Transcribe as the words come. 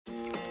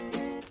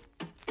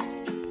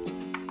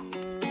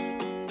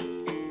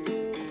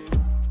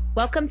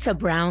Welcome to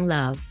Brown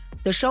Love,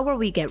 the show where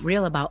we get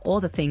real about all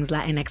the things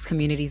Latinx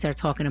communities are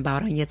talking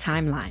about on your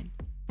timeline.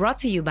 Brought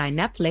to you by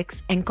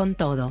Netflix and Con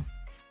Todo.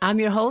 I'm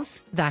your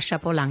host, Dasha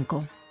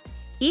Polanco.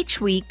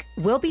 Each week,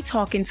 we'll be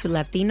talking to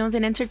Latinos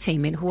in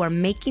entertainment who are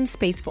making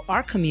space for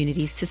our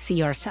communities to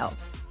see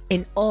ourselves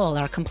in all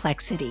our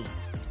complexity.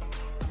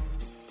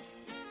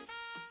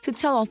 To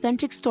tell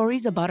authentic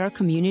stories about our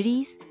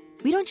communities,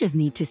 we don't just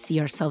need to see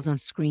ourselves on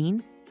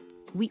screen.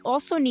 We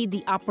also need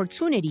the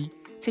opportunity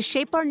to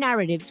shape our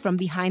narratives from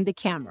behind the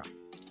camera.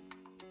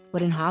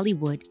 But in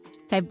Hollywood,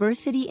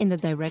 diversity in the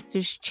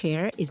director's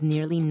chair is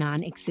nearly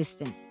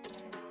non-existent.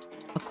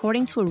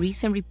 According to a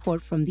recent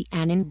report from the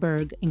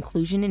Annenberg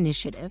Inclusion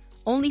Initiative,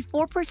 only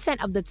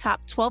 4% of the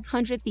top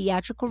 1,200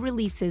 theatrical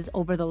releases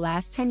over the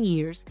last 10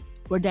 years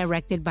were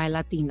directed by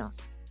Latinos.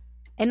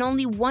 And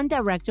only one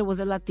director was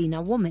a Latina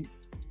woman,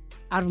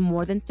 out of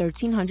more than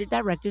 1,300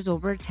 directors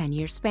over a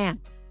 10-year span.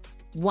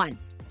 One.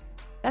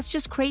 That's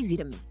just crazy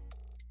to me.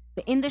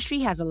 The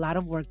industry has a lot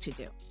of work to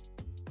do.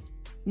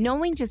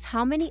 Knowing just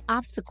how many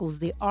obstacles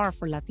there are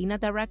for Latina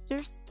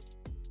directors,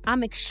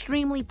 I'm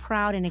extremely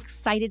proud and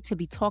excited to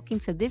be talking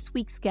to this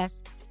week's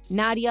guest,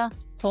 Nadia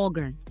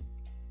Holgren.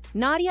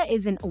 Nadia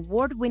is an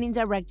award-winning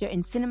director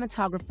and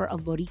cinematographer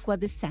of Boricua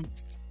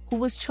descent, who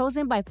was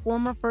chosen by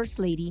former First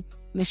Lady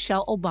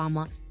Michelle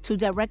Obama to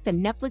direct the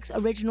Netflix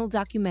original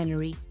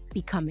documentary,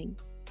 Becoming.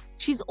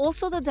 She's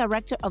also the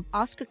director of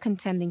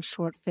Oscar-contending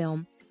short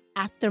film,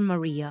 After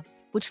Maria,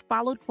 which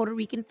followed Puerto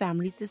Rican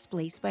families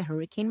displaced by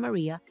Hurricane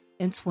Maria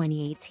in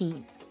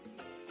 2018.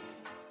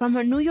 From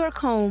her New York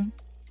home,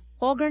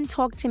 Holgren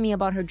talked to me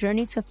about her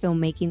journey to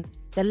filmmaking,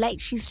 the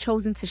light she's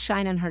chosen to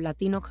shine on her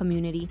Latino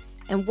community,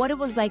 and what it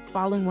was like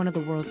following one of the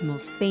world's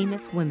most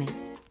famous women.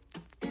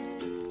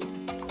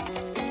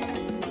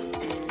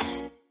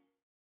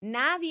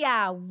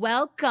 Nadia,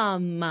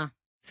 welcome.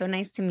 So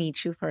nice to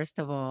meet you, first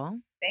of all.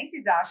 Thank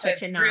you, Dasha.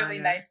 It's really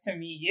nice to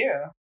meet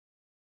you.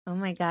 Oh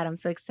my God, I'm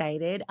so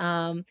excited.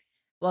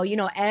 Well, you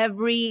know,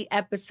 every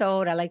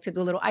episode, I like to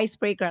do a little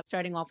icebreaker,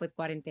 starting off with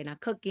cuarentena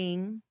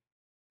cooking,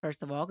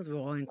 first of all, because we're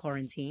all in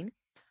quarantine.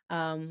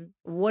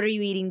 What are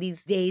you eating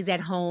these days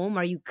at home?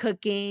 Are you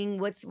cooking?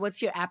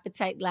 What's your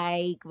appetite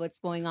like? What's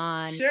going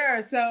on?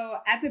 Sure. So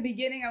at the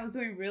beginning, I was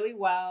doing really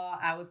well.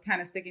 I was kind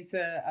of sticking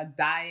to a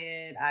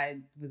diet. I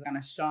was on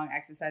a strong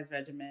exercise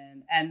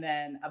regimen. And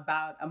then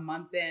about a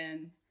month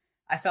in,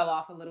 I fell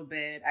off a little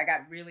bit. I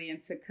got really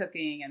into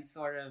cooking and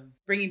sort of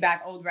bringing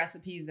back old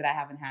recipes that I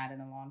haven't had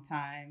in a long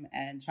time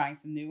and trying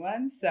some new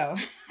ones. So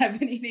I've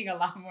been eating a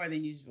lot more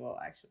than usual,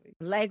 actually.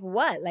 Like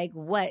what? Like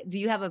what? Do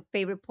you have a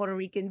favorite Puerto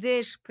Rican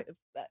dish?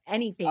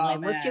 Anything? Oh, like,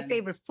 man. What's your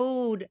favorite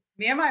food?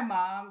 Me and my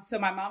mom. So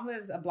my mom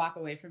lives a block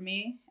away from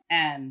me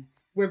and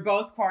we're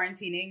both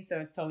quarantining.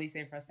 So it's totally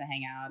safe for us to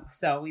hang out.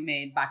 So we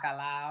made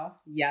bacalao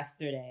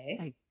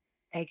yesterday.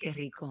 Ay, qué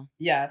rico.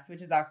 Yes,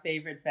 which is our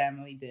favorite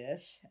family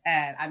dish.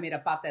 And I made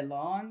a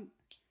patelón,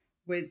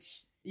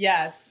 which,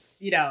 yes,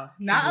 you know,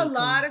 not a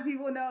lot of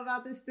people know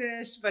about this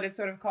dish, but it's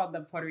sort of called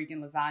the Puerto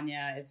Rican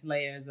lasagna. It's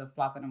layers of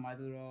plátano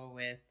maduro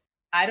with,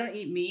 I don't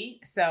eat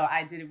meat, so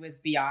I did it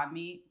with Beyond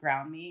Meat,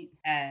 ground meat.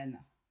 And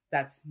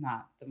that's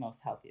not the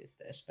most healthiest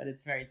dish, but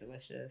it's very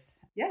delicious.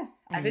 Yeah,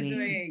 I've been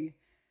doing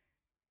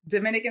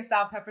Dominican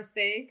style pepper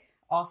steak,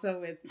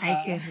 also with...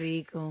 Ay, qué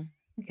rico.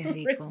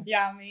 With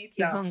yummy.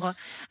 So.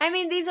 I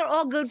mean, these are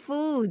all good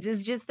foods.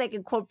 It's just like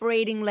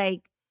incorporating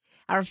like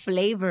our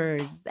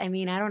flavors. I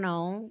mean, I don't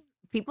know.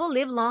 People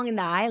live long in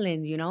the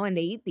islands, you know, and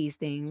they eat these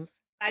things.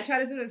 I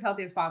try to do it as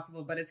healthy as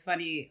possible, but it's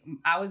funny.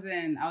 I was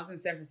in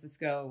San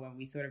Francisco when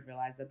we sort of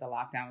realized that the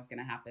lockdown was going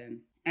to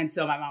happen. And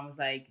so my mom was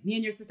like, me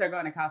and your sister are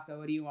going to Costco.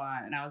 What do you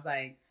want? And I was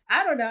like,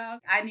 I don't know.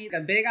 I need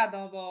a big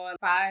adobo,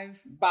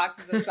 5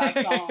 boxes of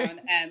sazon,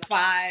 and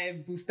 5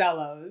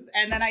 bustelos.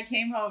 And then I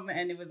came home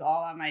and it was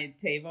all on my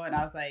table. And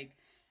I was like,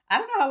 I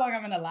don't know how long I'm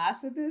going to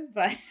last with this,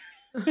 but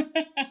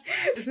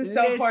this is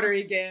so Puerto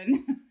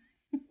Rican.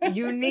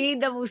 You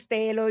need the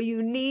bustelo,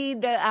 you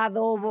need the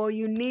adobo,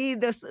 you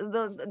need the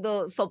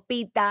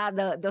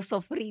sopita, the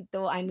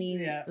sofrito. I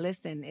mean,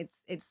 Listen,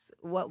 it's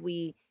what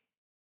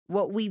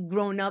we've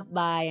grown up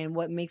by and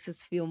what makes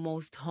us feel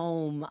most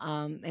home.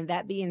 And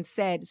that being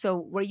said, so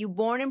were you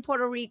born in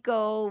Puerto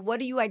Rico? What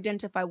do you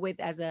identify with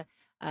as a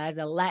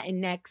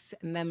Latinx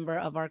member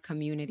of our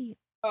community?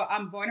 Oh,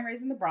 I'm born and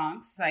raised in the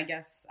Bronx. So I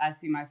guess I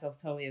see myself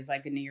totally as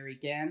like a New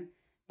Rican,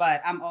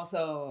 but I'm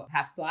also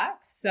half Black.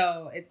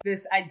 So it's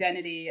this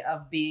identity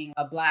of being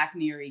a Black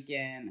New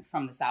Rican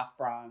from the South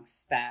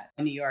Bronx that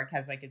New York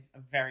has like a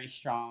very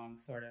strong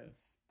sort of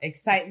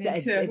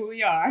excitement to who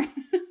we are.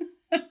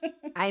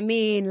 I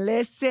mean,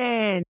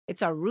 listen,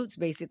 it's our roots,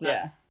 basically.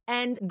 Yeah.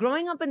 And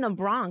growing up in the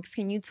Bronx,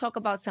 can you talk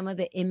about some of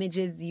the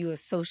images you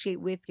associate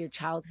with your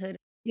childhood?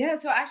 Yeah,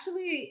 so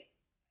actually,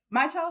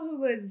 my childhood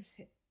was,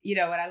 you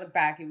know, when I look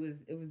back, it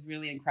was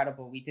really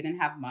incredible. We didn't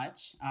have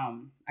much.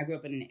 I grew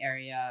up in an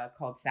area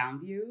called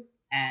Soundview,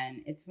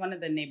 and it's one of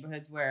the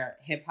neighborhoods where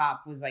hip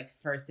hop was like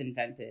first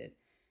invented.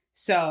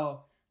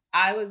 So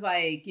I was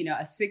like, you know,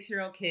 a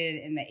 6-year-old kid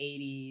in the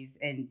 80s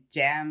and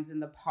jams in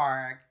the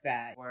park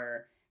that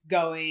were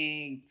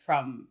going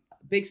from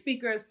big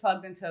speakers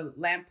plugged into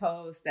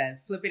lampposts and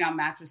flipping out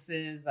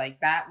mattresses.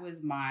 Like that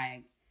was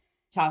my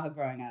childhood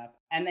growing up.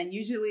 And then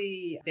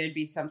usually there'd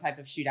be some type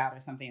of shootout or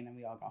something, and then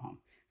we all go home.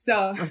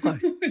 So Of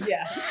course.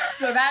 yeah.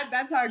 So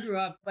that's how I grew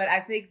up. But I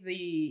think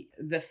the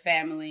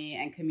family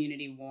and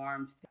community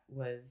warmth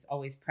was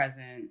always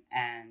present.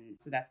 And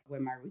so that's where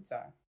my roots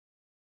are.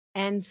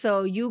 And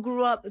so you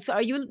grew up,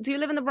 do you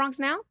live in the Bronx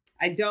now?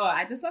 I don't.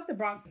 I just left the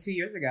Bronx 2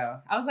 years ago.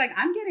 I was like,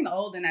 I'm getting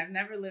old and I've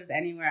never lived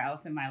anywhere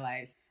else in my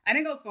life. I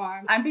didn't go far.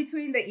 I'm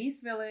between the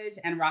East Village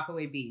and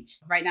Rockaway Beach.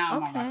 Right now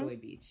I'm on Rockaway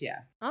Beach. Yeah.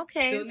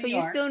 Okay. Still So New you're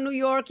York. still New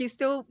York. You're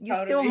still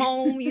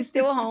home. You're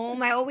still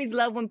home. I always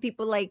love when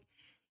people like,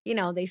 you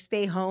know, they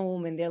stay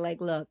home and they're like,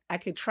 look, I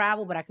could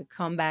travel, but I could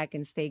come back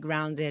and stay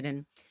grounded.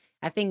 And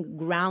I think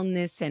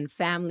groundness and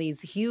family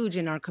is huge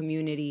in our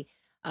community.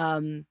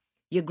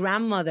 Your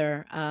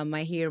grandmother,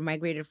 I hear,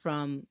 migrated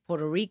from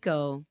Puerto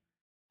Rico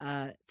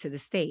to the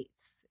States.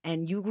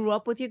 And you grew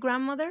up with your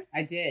grandmother?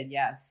 I did,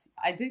 yes.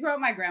 I did grow up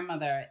with my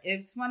grandmother.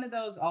 It's one of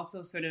those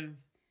also sort of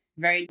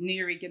very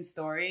Nuyorican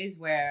stories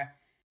where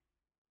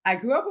I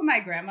grew up with my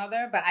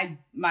grandmother, but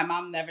my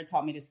mom never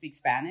taught me to speak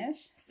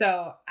Spanish.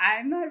 So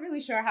I'm not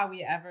really sure how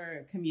we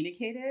ever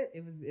communicated.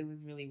 It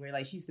was really weird.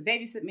 Like she used to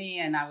babysit me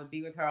and I would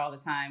be with her all the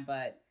time,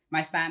 but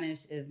my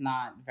Spanish is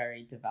not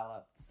very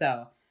developed.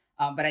 So,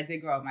 but I did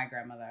grow up with my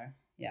grandmother.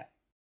 Yeah.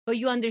 But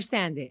you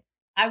understand it.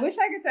 I wish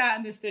I could say I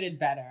understood it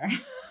better.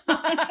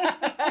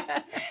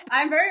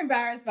 I'm very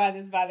embarrassed by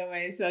this, by the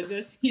way. So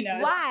just, you know.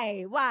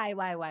 Why? Why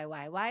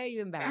are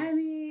you embarrassed? I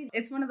mean,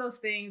 it's one of those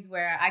things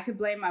where I could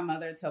blame my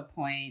mother to a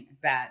point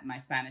that my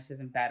Spanish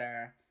isn't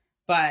better.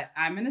 But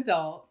I'm an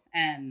adult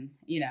and,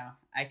 you know,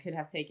 I could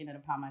have taken it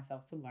upon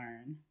myself to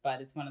learn.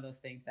 But it's one of those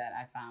things that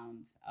I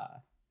found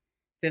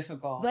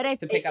difficult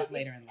to pick up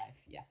later in life.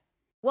 Yeah.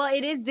 Well,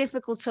 it is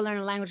difficult to learn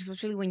a language,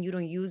 especially when you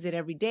don't use it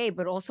every day,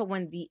 but also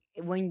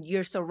when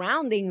your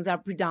surroundings are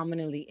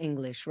predominantly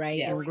English, right?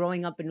 Yeah. And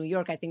growing up in New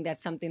York, I think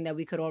that's something that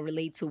we could all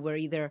relate to, where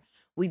either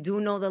we do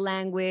know the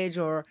language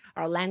or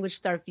our language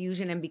start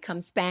fusion and become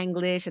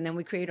Spanglish, and then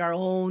we create our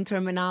own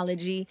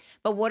terminology.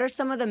 But what are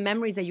some of the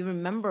memories that you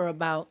remember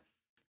about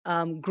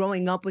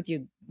growing up with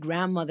your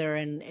grandmother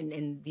and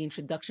the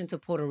introduction to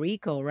Puerto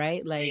Rico,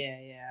 right? Like, yeah.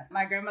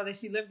 My grandmother,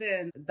 she lived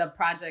in the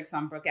projects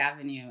on Brook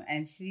Avenue,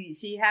 and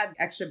she had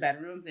extra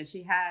bedrooms, and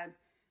she had.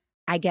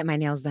 I get my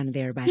nails done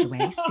there, by the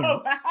way. Still.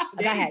 Oh, wow.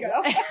 Go ahead.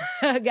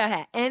 Go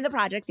ahead. And the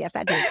projects, yes,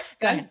 I do.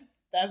 Go ahead.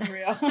 That's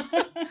real.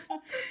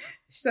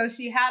 So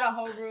she had a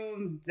whole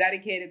room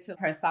dedicated to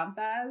her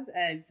santas.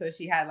 And so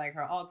she had like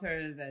her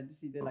altars and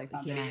she did like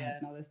Santeria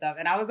and all this stuff.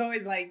 And I was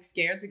always like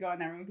scared to go in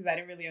that room because I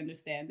didn't really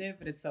understand it,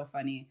 but it's so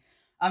funny.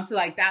 So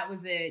like that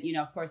was it, you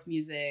know, of course,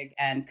 music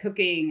and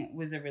cooking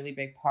was a really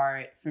big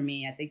part for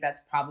me. I think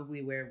that's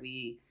probably where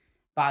we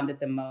bonded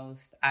the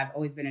most. I've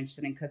always been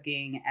interested in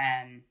cooking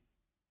and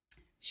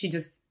she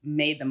just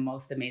made the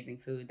most amazing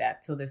food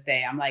that till this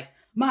day I'm like,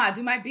 Ma,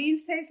 do my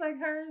beans taste like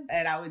hers?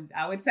 And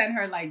I would send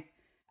her like,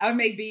 I would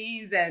make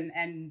beans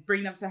and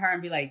bring them to her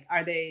and be like,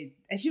 are they,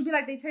 and she'd be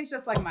like, they taste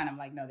just like mine. I'm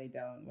like, no, they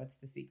don't. What's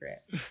the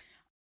secret?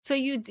 So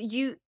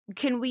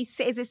can we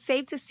say, is it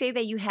safe to say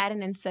that you had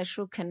an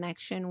ancestral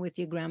connection with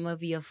your grandma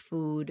via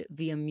food,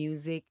 via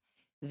music,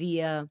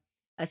 via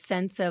a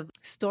sense of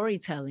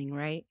storytelling,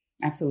 right?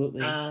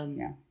 Absolutely.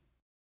 Yeah.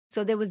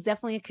 So there was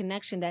definitely a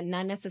connection that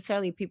not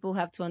necessarily people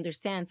have to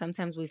understand.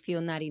 Sometimes we feel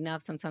not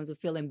enough. Sometimes we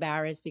feel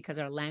embarrassed because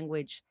our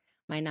language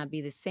might not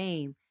be the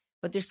same.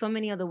 But there's so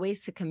many other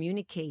ways to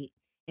communicate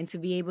and to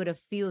be able to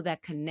feel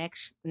that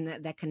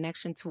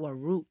connection to our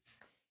roots.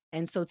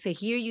 And so to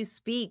hear you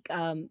speak,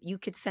 you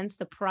could sense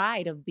the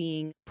pride of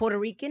being Puerto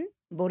Rican,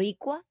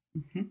 Boricua,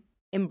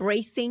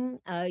 embracing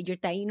your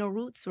Taino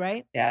roots,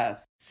 right?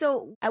 Yes.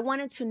 So I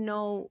wanted to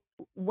know,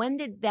 when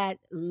did that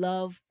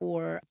love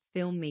for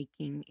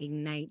filmmaking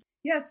ignite?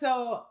 Yeah,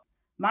 so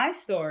my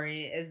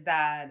story is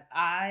that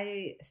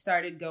I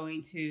started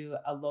going to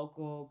a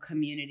local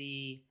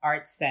community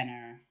arts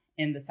center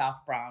in the South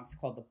Bronx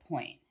called The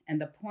Point.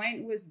 And The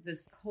Point was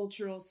this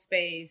cultural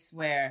space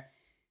where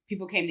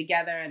people came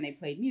together and they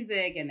played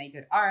music and they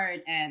did art.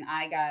 And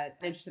I got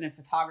interested in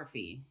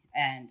photography.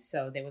 And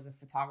so there was a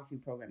photography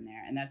program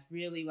there. And that's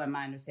really when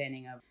my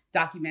understanding of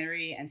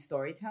documentary and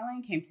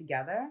storytelling came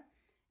together.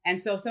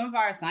 And so some of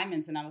our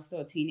assignments, and I was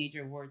still a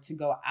teenager, were to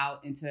go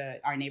out into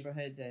our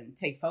neighborhoods and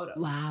take photos.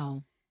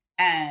 Wow.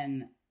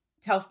 And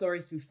tell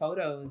stories through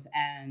photos.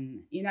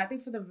 And, you know, I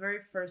think for the very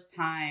first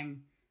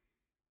time,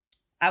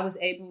 I was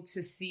able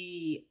to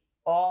see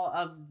all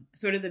of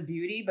sort of the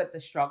beauty, but the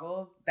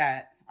struggle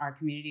that our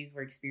communities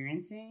were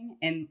experiencing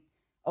in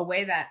a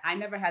way that I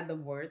never had the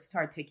words to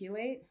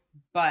articulate,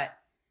 but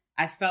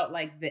I felt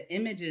like the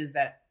images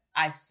that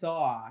I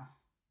saw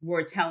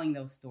were telling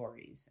those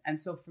stories. And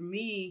so for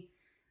me,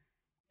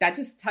 that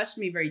just touched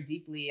me very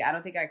deeply. I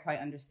don't think I quite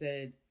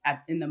understood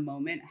in the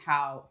moment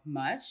how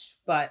much,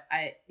 but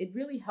it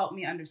really helped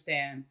me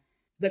understand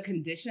the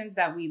conditions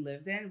that we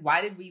lived in.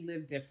 Why did we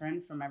live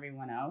different from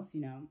everyone else?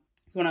 You know,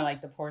 it's one of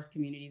like the poorest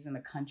communities in the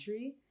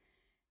country.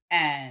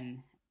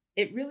 And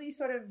it really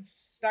sort of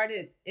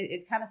started,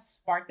 it kind of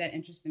sparked that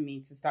interest in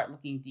me to start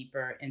looking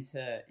deeper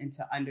into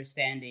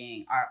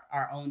understanding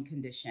our own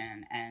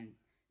condition, and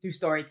through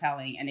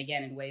storytelling, and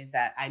again, in ways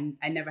that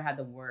I never had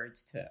the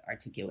words to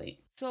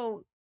articulate.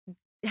 So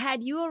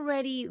had you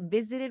already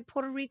visited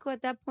Puerto Rico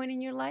at that point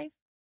in your life?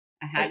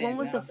 I hadn't. When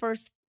was the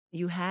first?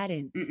 You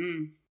hadn't.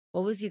 Mm-mm.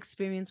 What was the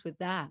experience with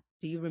that?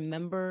 Do you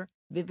remember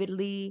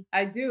vividly?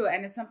 I do,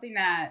 and it's something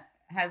that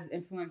has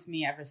influenced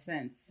me ever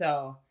since.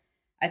 So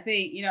I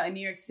think, in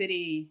New York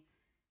City,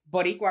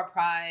 Boricua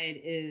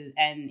pride is,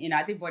 and,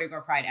 I think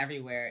Boricua pride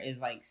everywhere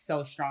is like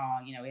so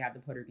strong. We have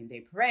the Puerto Rican Day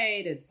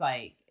Parade. It's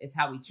like, it's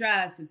how we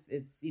dress.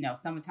 It's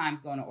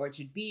sometimes going to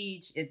Orchard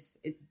Beach. It's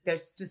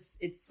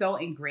so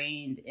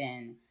ingrained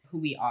in who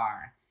we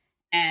are.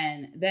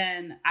 And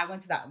then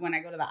when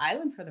I go to the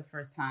island for the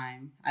first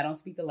time, I don't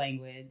speak the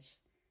language.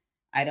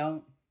 I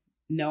don't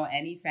know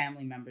any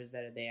family members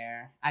that are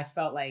there. I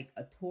felt like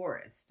a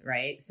tourist,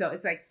 right? So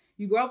it's like,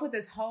 you grow up with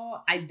this whole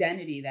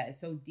identity that is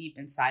so deep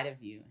inside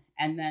of you.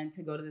 And then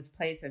to go to this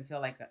place and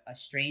feel like a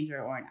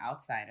stranger or an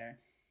outsider,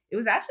 it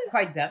was actually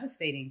quite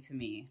devastating to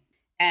me.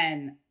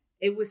 And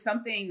it was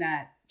something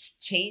that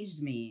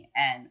changed me.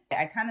 And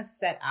I kind of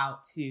set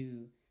out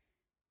to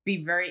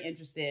be very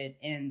interested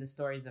in the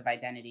stories of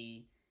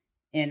identity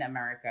in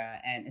America,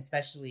 and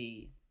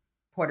especially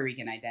Puerto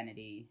Rican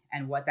identity,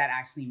 and what that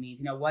actually means.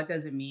 What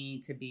does it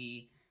mean to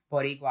be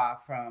Boricua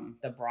from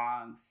the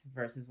Bronx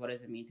versus what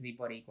does it mean to be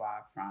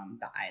Boricua from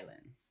the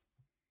islands?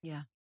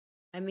 Yeah.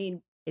 I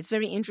mean, it's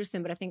very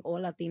interesting, but I think all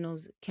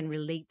Latinos can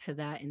relate to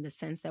that, in the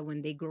sense that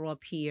when they grow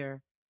up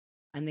here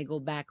and they go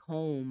back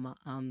home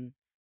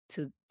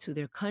to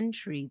their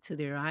country, to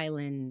their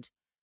island,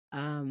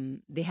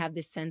 they have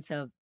this sense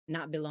of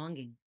not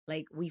belonging.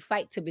 Like, we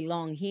fight to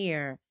belong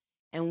here,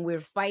 and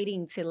we're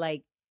fighting to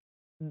like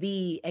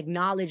be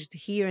acknowledged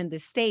here in the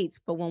States.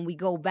 But when we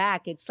go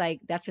back, it's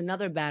like, that's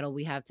another battle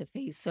we have to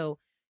face. So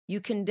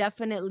you can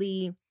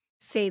definitely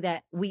say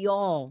that we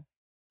all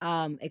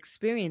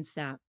experience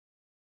that.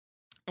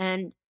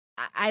 And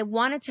I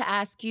wanted to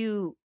ask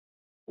you,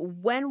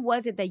 when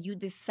was it that you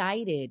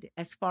decided,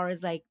 as far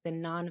as like the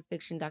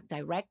nonfiction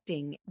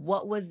directing,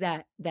 what was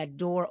that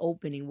door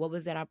opening? What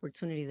was that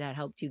opportunity that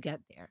helped you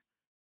get there?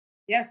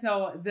 Yeah,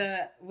 so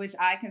which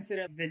I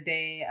consider the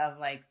day of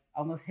like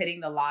almost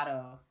hitting the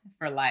lotto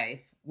for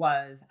life,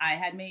 was I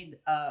had made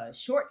a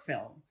short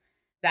film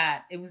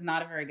that, it was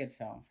not a very good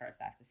film,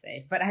 first I have to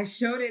say, but I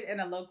showed it in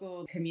a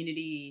local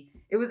community.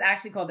 It was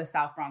actually called the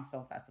South Bronx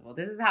Film Festival.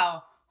 This is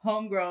how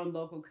homegrown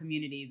local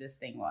community this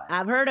thing was.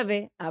 I've heard of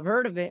it.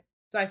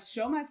 So I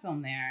show my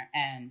film there,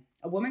 and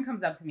a woman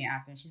comes up to me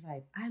after, and she's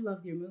like, I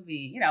loved your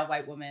movie,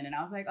 white woman. And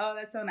I was like, oh,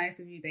 that's so nice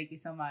of you. Thank you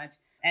so much.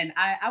 And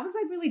I was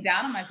like really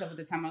down on myself at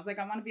the time. I was like,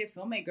 I want to be a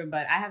filmmaker,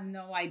 but I have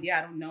no idea.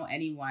 I don't know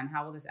anyone.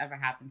 How will this ever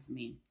happen for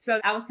me?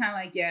 So I was kind of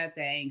like, yeah,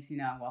 thanks,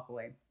 and walk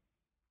away.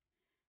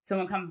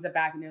 Someone comes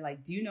back and they're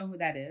like, do you know who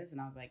that is?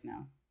 And I was like,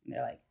 no. And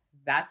they're like,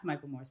 that's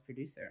Michael Moore's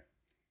producer.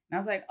 And I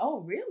was like,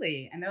 oh,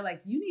 really? And they're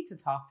like, you need to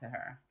talk to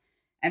her.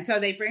 And so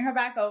they bring her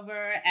back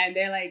over and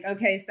they're like,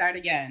 okay, start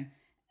again.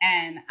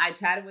 And I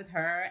chatted with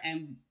her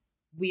and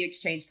we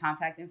exchanged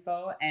contact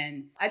info.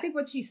 And I think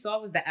what she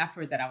saw was the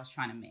effort that I was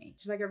trying to make.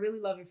 She's like, I really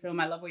love your film.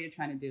 I love what you're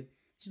trying to do.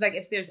 She's like,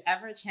 if there's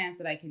ever a chance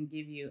that I can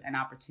give you an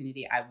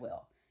opportunity, I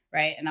will.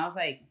 Right. And I was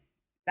like,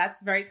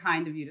 that's very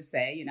kind of you to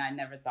say. I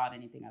never thought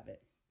anything of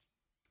it.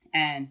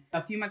 And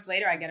a few months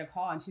later, I get a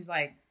call and she's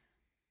like,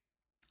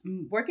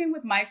 I'm working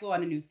with Michael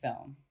on a new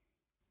film.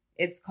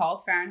 It's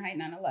called Fahrenheit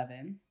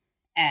 9/11.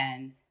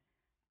 And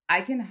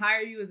I can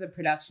hire you as a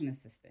production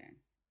assistant.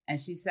 And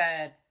she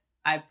said,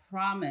 I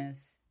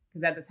promise,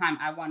 because at the time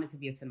I wanted to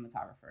be a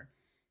cinematographer.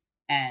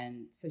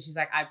 And so she's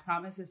like, I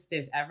promise if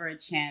there's ever a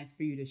chance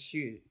for you to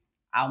shoot,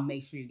 I'll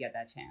make sure you get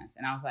that chance.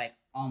 And I was like,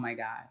 oh my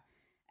God.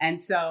 And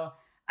so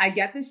I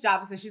get this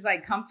job. So she's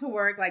like, come to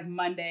work like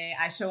Monday.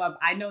 I show up.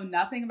 I know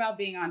nothing about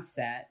being on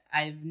set.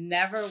 I've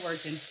never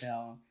worked in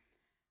film.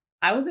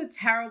 I was a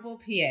terrible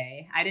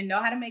PA. I didn't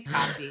know how to make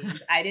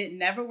copies.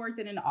 Never worked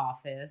in an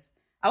office.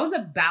 I was a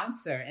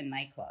bouncer in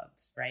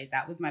nightclubs, right?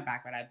 That was my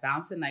background. I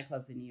bounced in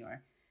nightclubs in New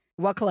York.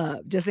 What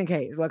club? Just in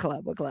case. What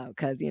club?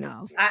 Because,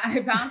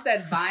 I bounced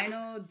at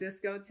Vinyl,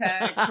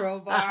 Discotheque,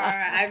 Crowbar.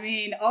 I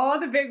mean, all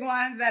the big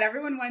ones that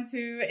everyone went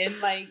to in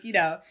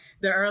the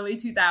early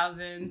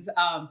 2000s.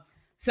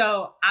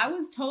 So I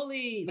was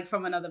totally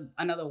from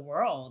another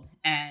world.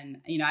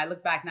 And, I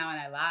look back now and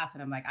I laugh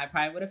and I'm like, I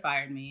probably would have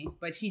fired me,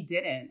 but she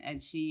didn't.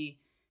 And she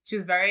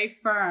was very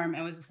firm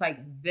and was just like,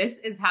 this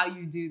is how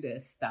you do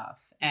this stuff.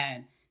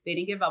 And they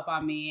didn't give up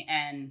on me.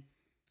 And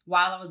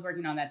while I was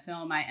working on that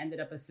film, I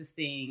ended up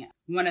assisting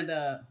one of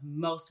the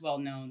most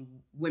well-known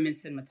women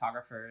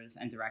cinematographers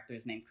and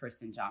directors named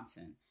Kirsten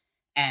Johnson.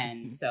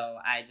 And so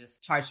I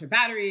just charged her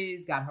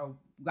batteries, got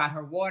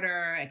her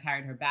water, I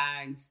carried her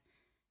bags.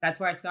 That's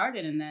where I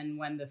started. And then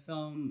when the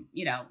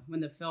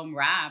film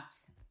wrapped,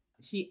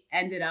 she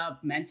ended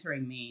up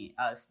mentoring me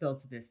still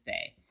to this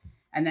day.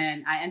 And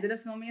then I ended up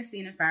filming a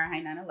scene in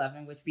Fahrenheit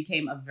 9/11, which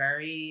became a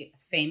very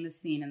famous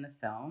scene in the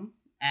film.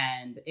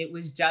 And it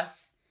was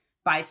just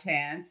by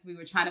chance. We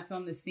were trying to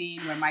film the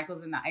scene where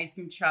Michael's in the ice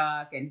cream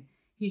truck and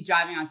he's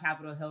driving on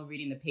Capitol Hill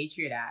reading the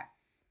Patriot Act.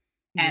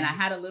 And I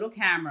had a little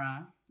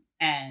camera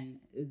and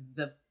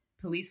the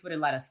police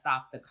wouldn't let us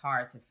stop the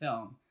car to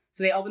film.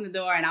 So they opened the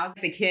door and I was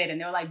the kid and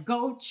they were like,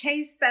 go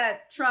chase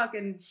that truck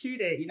and shoot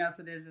it.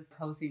 So there's this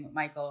whole scene with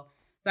Michael.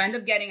 So I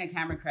ended up getting a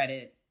camera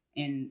credit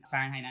in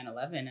Fahrenheit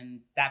 9/11. And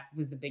that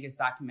was the biggest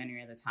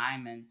documentary at the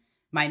time. And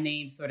my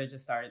name sort of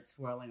just started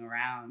swirling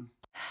around.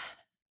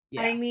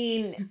 Yeah. I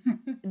mean,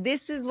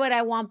 this is what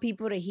I want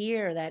people to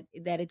hear, that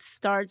it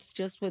starts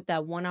just with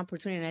that one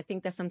opportunity. And I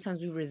think that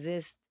sometimes we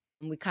resist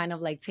and we kind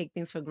of like take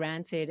things for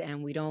granted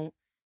and we don't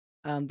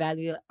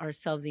value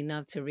ourselves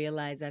enough to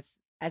realize that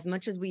as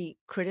much as we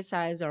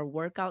criticize our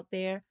work out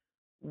there,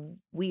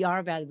 we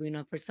are valuable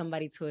enough for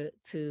somebody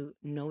to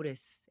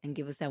notice and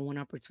give us that one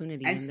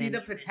opportunity. And see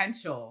the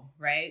potential,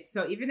 right?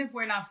 So even if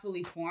we're not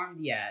fully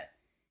formed yet,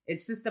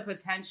 it's just the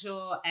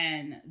potential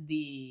and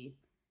the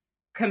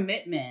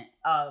commitment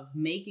of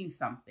making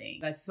something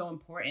that's so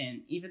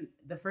important. Even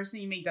the first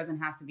thing you make doesn't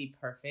have to be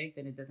perfect,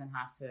 and it doesn't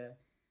have to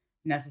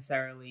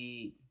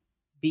necessarily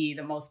be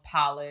the most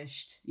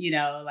polished,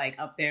 like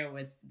up there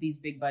with these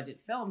big budget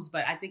films.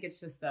 But I think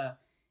it's just the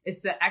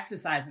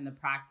exercise and the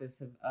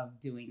practice of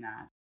doing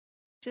that.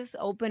 Just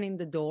opening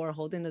the door,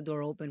 holding the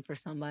door open for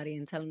somebody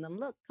and telling them,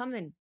 look, come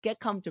in, get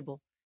comfortable.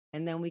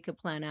 And then we could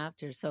plan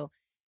after. So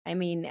I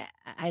mean,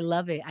 I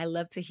love it. I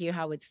love to hear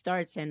how it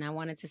starts. And I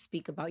wanted to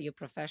speak about your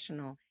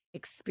professional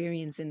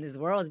experience in this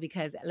world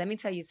because let me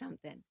tell you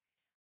something.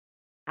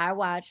 I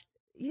watched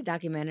your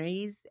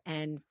documentaries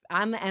and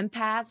I'm an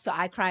empath, so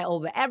I cry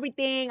over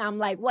everything. I'm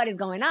like, what is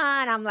going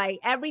on? I'm like,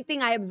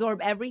 everything. I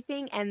absorb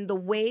everything. And the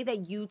way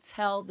that you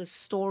tell the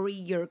story,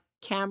 your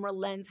camera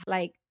lens,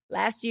 like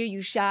last year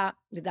you shot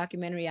the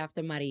documentary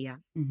After Maria,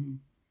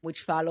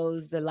 which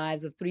follows the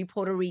lives of 3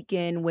 Puerto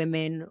Rican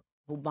women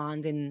who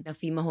bond in a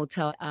FEMA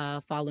hotel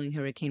following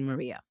Hurricane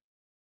Maria.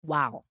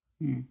 Wow.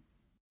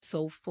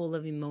 So full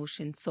of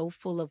emotion, so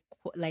full of,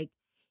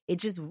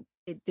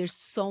 there's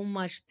so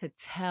much to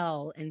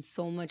tell and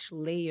so much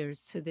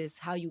layers to this,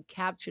 how you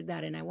captured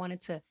that. And I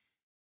wanted to,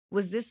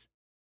 was this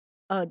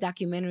a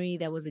documentary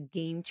that was a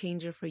game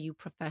changer for you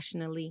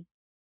professionally?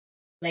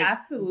 Like,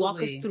 absolutely.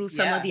 Walk us through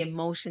some of the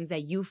emotions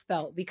that you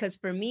felt. Because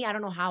for me, I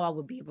don't know how I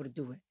would be able to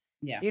do it.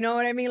 Yeah. You know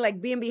what I mean? Like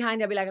being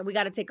behind there, be like, we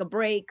got to take a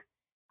break.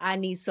 I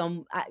need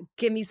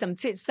give me some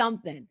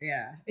something.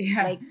 Yeah.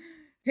 Like,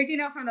 picking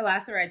up from the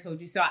last story I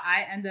told you. So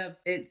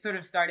it sort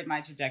of started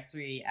my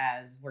trajectory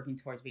as working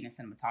towards being a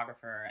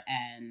cinematographer.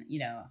 And,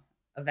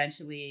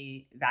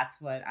 eventually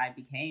that's what I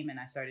became. And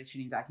I started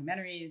shooting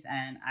documentaries.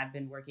 And I've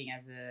been working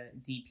as a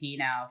DP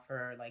now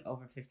for like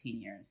over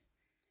 15 years.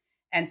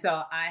 And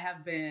so I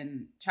have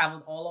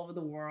traveled all over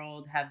the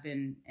world, have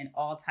been in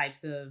all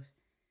types of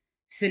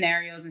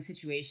scenarios and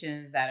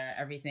situations that are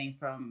everything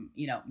from,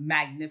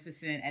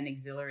 magnificent and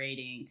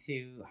exhilarating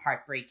to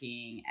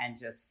heartbreaking and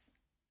just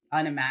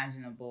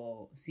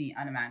unimaginable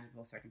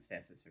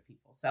circumstances for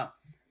people. So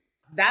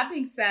that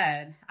being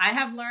said, I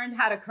have learned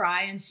how to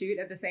cry and shoot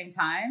at the same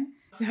time.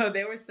 So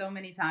there were so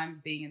many times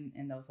being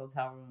in those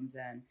hotel rooms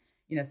and,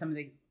 some of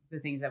the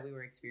things that we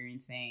were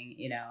experiencing,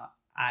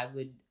 I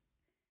would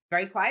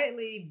very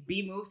quietly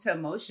be moved to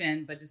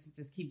emotion, but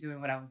just keep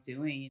doing what I was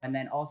doing. And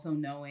then also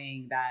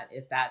knowing that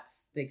if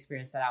that's the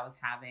experience that I was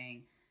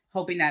having,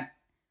 hoping that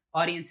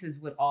audiences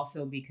would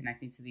also be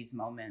connecting to these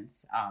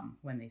moments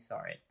when they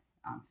saw it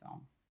on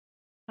film.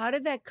 How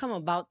did that come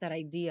about, that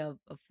idea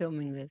of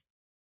filming this?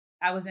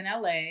 I was in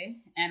LA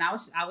and I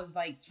was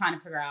like trying to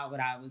figure out what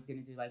I was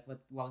going to do, like what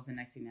was the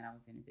next thing that I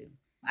was going to do.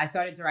 I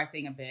started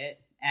directing a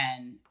bit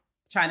and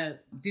trying to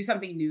do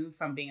something new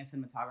from being a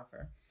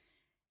cinematographer.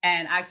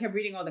 And I kept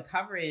reading all the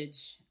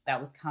coverage that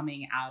was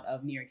coming out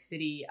of New York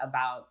City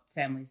about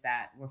families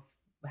that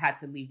had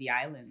to leave the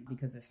island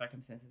because of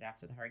circumstances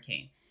after the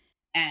hurricane.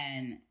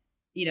 And,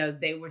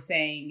 they were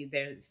saying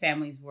their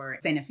families were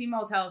staying in FEMA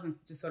hotels and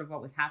just sort of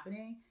what was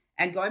happening.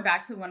 And going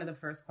back to one of the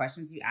first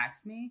questions you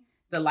asked me,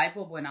 the light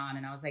bulb went on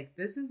and I was like,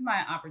 this is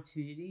my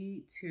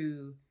opportunity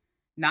to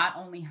not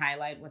only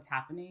highlight what's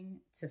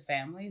happening to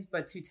families,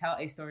 but to tell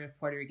a story of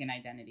Puerto Rican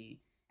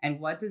identity. And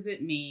what does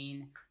it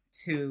mean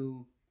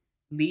to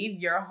leave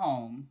your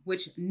home,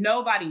 which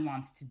nobody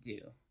wants to do.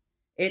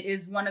 It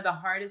is one of the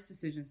hardest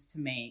decisions to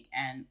make.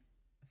 And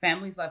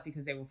families left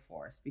because they were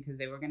forced, because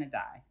they were going to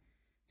die.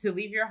 To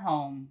leave your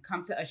home,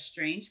 come to a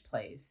strange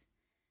place.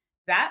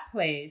 That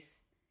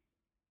place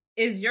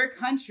is your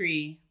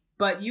country,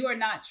 but you are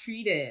not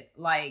treated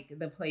like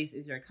the place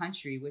is your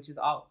country, which is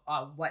all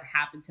what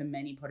happened to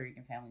many Puerto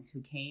Rican families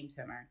who came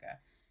to America.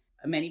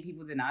 Many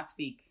people did not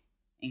speak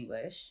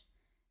English.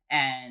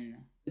 And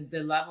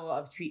the level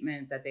of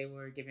treatment that they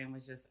were given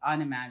was just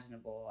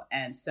unimaginable.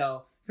 And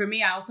so for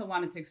me, I also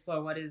wanted to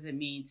explore what does it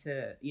mean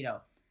to,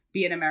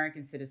 be an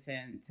American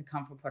citizen, to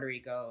come from Puerto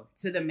Rico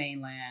to the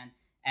mainland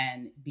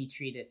and be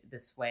treated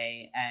this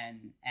way,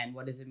 and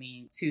what does it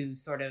mean to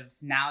sort of,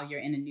 now you're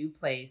in a new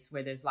place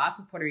where there's lots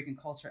of Puerto Rican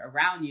culture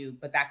around you,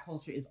 but that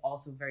culture is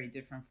also very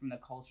different from the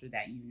culture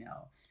that you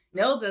know.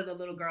 Nilda, the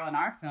little girl in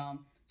our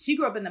film, she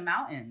grew up in the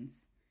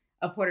mountains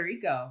of Puerto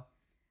Rico.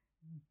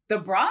 The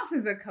Bronx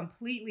is a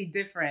completely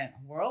different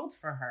world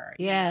for her.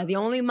 Yeah, the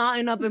only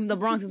mountain up in the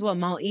Bronx is what,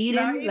 Mount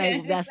Eden? Mount Eden,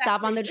 like that exactly.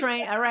 stop on the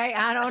train. All right,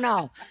 I don't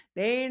know.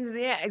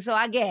 Yeah, so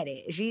I get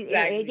it. She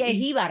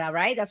Jíbara,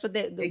 right? That's what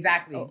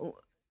exactly.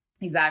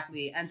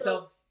 Exactly. And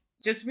so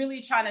just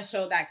really trying to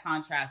show that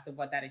contrast of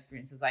what that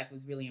experience is like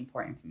was really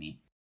important for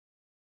me.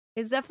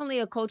 It's definitely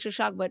a culture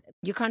shock, but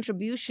your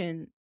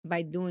contribution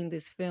by doing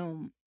this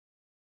film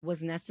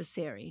was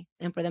necessary.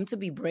 And for them to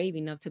be brave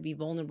enough, to be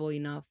vulnerable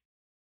enough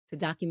to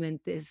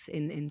document this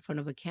in front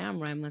of a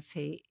camera, I must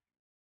say,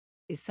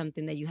 is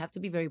something that you have to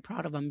be very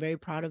proud of. I'm very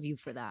proud of you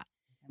for that.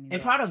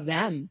 And proud of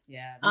them.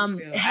 Yeah, me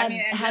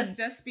too.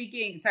 Just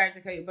speaking, sorry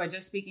to cut you, but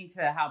just speaking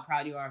to how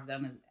proud you are of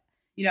them,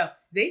 you know,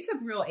 they took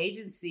real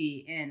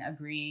agency in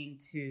agreeing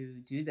to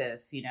do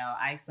this. You know,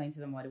 I explained to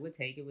them what it would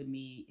take. It would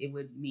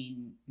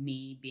mean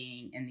me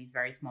being in these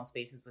very small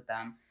spaces with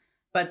them.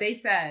 But they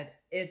said,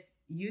 if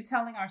you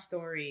telling our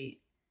story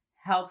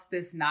helps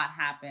this not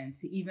happen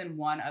to even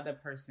one other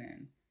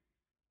person,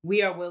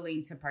 we are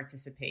willing to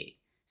participate.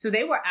 So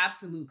they were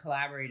absolute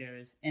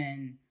collaborators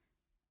in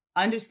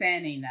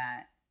understanding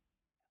that,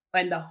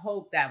 and the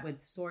hope that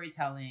with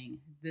storytelling,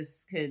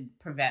 this could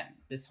prevent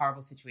this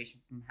horrible situation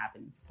from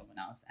happening to someone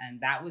else. And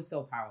that was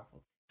so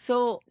powerful.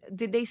 So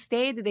did they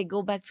stay? Did they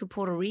go back to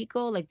Puerto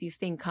Rico? Like, do you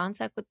stay in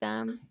contact with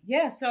them?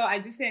 Yeah, so I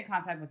do stay in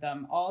contact with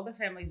them. All the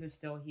families are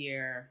still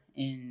here.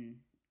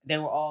 They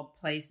were all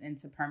placed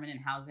into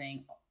permanent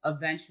housing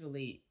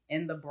eventually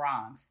in the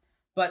Bronx,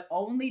 but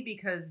only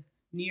because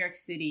New York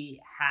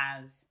City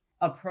has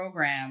a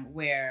program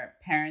where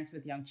parents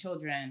with young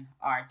children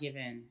are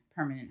given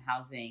permanent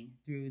housing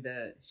through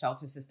the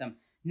shelter system,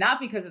 not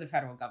because of the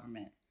federal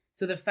government.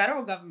 So the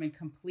federal government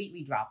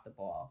completely dropped the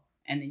ball,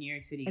 and the New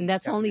York City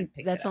that's only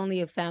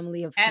a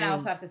family of 3. And I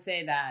also have to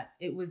say that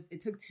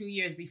it took 2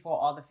 years before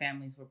all the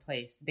families were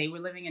placed. They were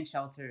living in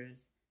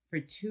shelters for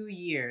 2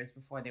 years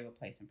before they were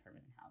placed in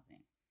permanent housing.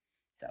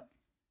 So,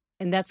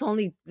 and that's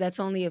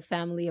only a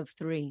family of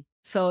 3.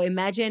 So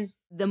imagine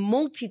the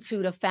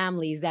multitude of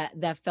families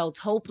that felt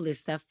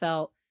hopeless, that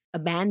felt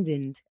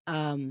abandoned,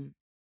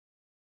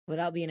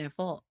 without being at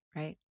fault,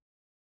 right?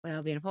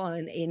 Without being at fault.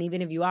 And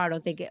even if you are, I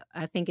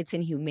think it's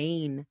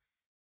inhumane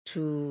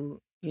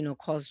to, you know,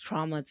 cause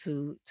trauma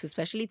to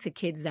especially to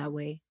kids that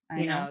way.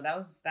 I know.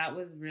 That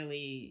was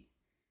really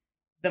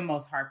the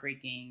most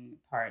heartbreaking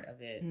part of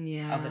it,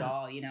 of it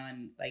all, you know.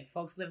 And like,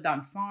 folks lived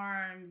on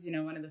farms, you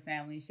know. One of the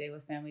families,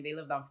 Shayla's family, they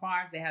lived on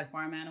farms. They had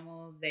farm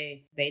animals.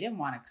 They didn't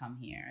want to come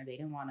here. They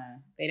didn't want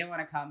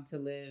to come to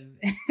live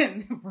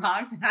in the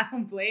Bronx, and I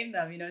don't blame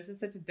them. You know, it's just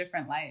such a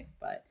different life.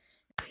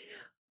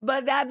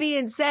 But that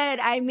being said,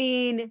 I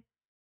mean,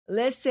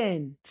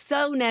 listen,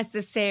 so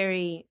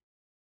necessary.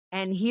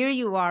 And here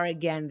you are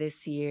again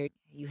this year.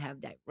 You have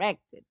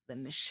directed the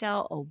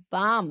Michelle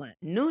Obama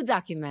new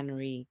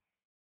documentary,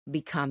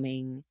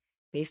 Becoming,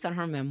 based on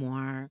her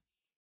memoir.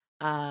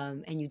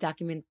 And you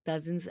document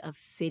dozens of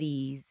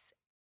cities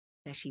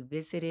that she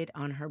visited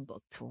on her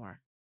book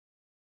tour.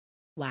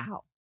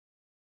 Wow.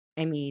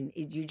 I mean,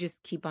 you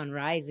just keep on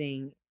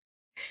rising.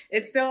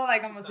 It's still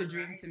like almost a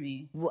dream to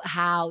me.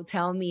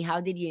 Tell me, how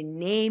did your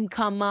name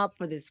come up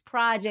for this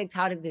project?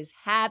 How did this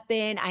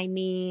happen? I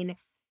mean,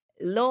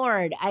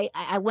 Lord,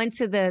 I went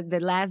to the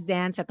last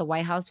dance at the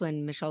White House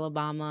when Michelle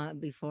Obama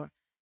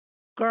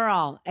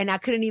girl, and I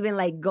couldn't even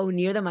like go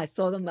near them. I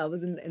saw them. I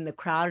was in the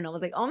crowd, and I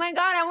was like, oh my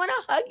God, I want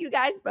to hug you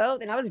guys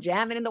both. And I was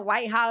jamming in the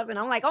White House, and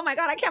I'm like, oh my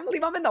God, I can't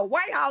believe I'm in the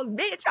White House,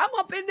 bitch. I'm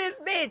up in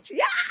this bitch.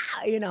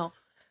 Yeah, you know.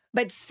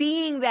 But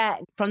seeing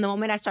that from the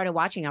moment I started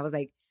watching, I was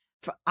like,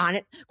 on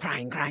it,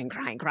 crying. And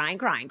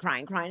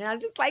I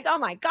was just like, oh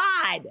my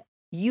God,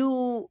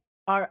 you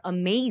are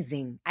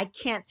amazing. I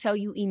can't tell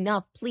you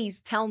enough.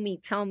 Please tell me.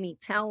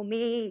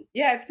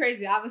 Yeah, it's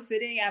crazy. I was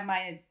sitting at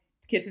my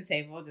kitchen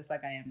table, just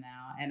like I am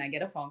now, and I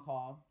get a phone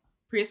call.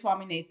 Priya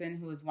Swaminathan,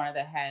 who is one of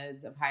the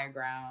heads of Higher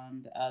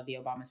Ground, the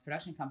Obama's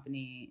production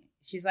company,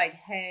 she's like,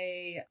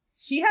 hey,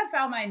 she had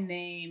found my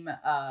name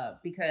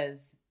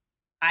because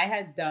I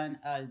had done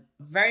a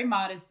very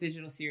modest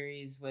digital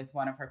series with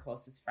one of her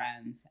closest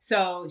friends.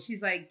 So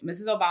she's like,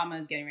 Mrs. Obama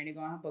is getting ready to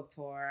go on her book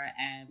tour,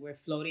 and we're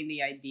floating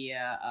the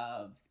idea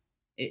of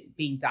it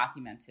being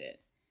documented.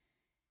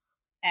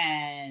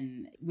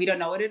 And we don't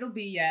know what it'll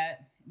be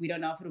yet. We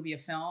don't know if it'll be a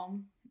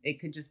film. It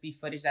could just be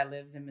footage that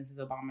lives in Mrs.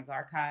 Obama's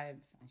archive.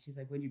 And she's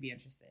like, would you be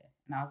interested?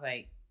 And I was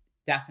like,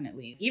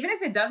 definitely. Even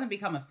if it doesn't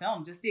become a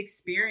film, just the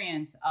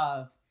experience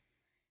of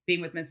being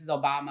with Mrs.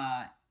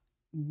 Obama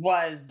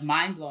was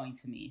mind-blowing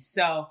to me.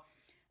 So,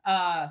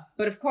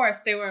 but of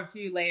course, there were a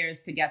few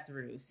layers to get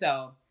through.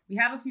 So we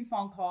have a few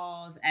phone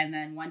calls, and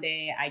then one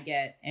day I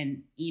get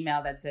an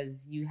email that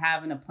says, you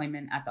have an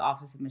appointment at the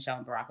office of Michelle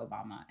and Barack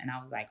Obama. And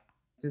I was like,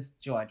 just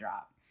jaw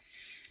drop.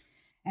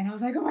 And I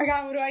was like, oh my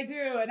God, what do I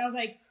do? And I was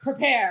like,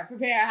 prepare.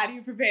 How do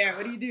you prepare?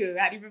 What do you do?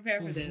 How do you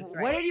prepare for this?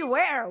 Right? What did you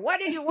wear? What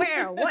did you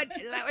wear? What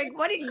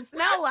did you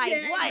smell like?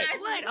 Yeah, what?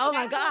 exactly. What? Oh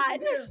my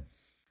God.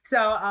 So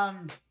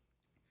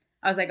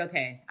I was like,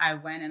 okay. I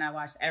went and I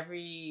watched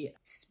every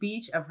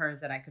speech of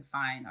hers that I could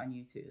find on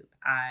YouTube.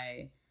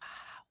 I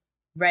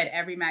read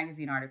every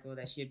magazine article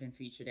that she had been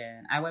featured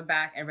in. I went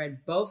back and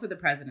read both of the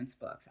president's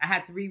books. I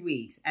had 3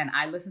 weeks and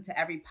I listened to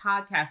every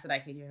podcast that I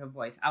could hear her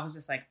voice. I was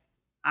just like,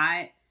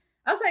 I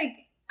was like,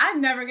 I'm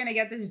never going to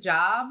get this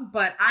job,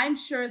 but I'm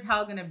sure as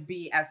hell going to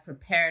be as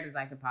prepared as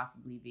I could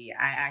possibly be.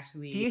 I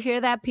actually... Do you hear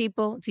that,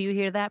 people? Do you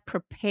hear that?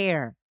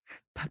 Prepare.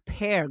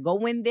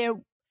 Go in there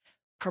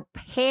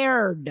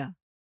prepared.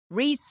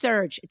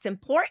 Research. It's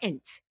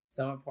important.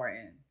 So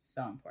important.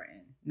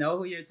 Know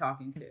who you're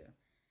talking to.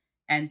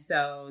 And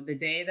so the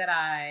day that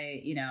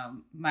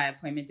my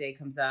appointment day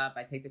comes up,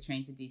 I take the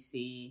train to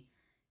DC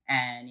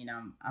and,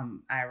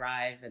 I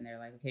arrive and they're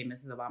like, okay,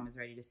 Mrs. Obama's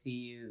ready to see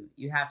you.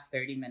 You have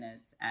 30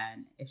 minutes.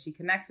 And if she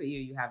connects with you,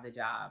 you have the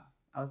job.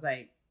 I was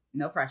like,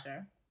 no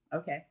pressure.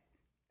 Okay.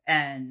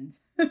 And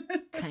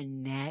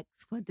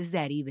connects? What does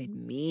that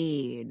even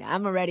mean?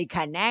 I'm already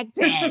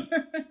connected.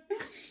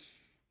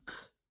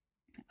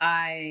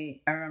 I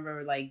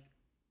remember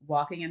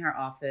walking in her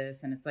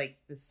office and it's like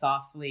this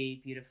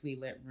softly, beautifully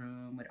lit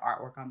room with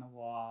artwork on the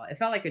wall. It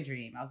felt like a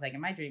dream. I was like,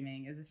 am I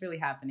dreaming? Is this really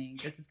happening?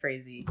 This is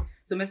crazy.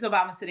 So Miss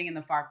Obama's sitting in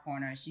the far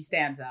corner. She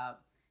stands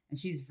up and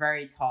she's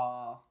very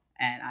tall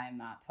and I am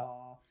not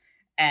tall.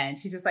 And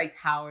she just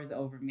towers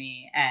over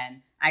me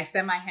and I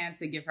extend my hand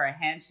to give her a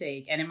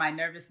handshake. And in my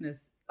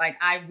nervousness,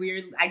 I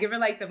give her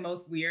the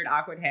most weird,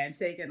 awkward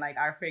handshake and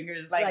our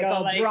fingers go like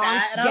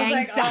that. And I was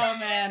like, oh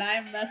man,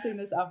 I'm messing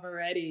this up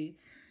already.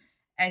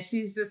 And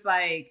she's just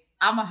like,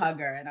 I'm a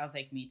hugger. And I was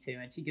like, me too.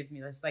 And she gives me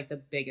this the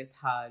biggest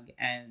hug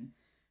and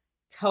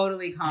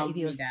totally calms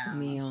me down.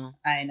 Mío.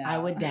 I know. I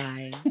would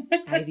die.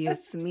 Ay,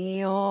 Dios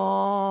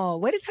mío.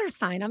 What is her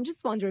sign? I'm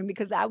just wondering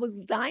because I was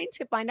dying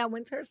to find out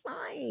when's her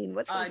sign.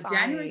 What's her sign?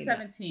 January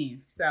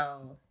 17th.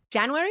 So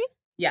January?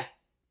 Yeah.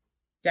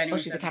 January. Oh,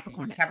 she's 17th.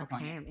 A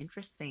Capricorn. Okay,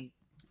 interesting.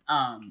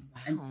 Wow.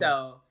 And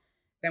so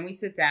then we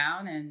sit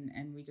down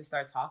and we just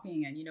start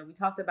talking. And, we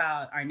talked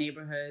about our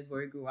neighborhoods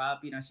where we grew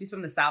up. She's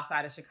from the south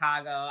side of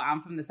Chicago.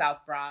 I'm from the South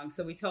Bronx.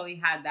 So we totally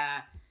had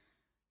that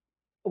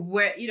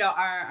where,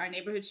 our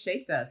neighborhood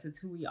shaped us. It's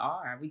who we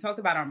are. We talked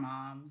about our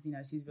moms.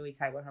 She's really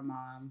tight with her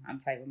mom. I'm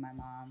tight with my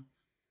mom.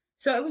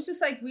 So it was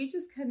just we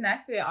just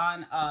connected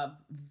on a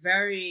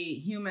very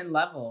human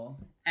level.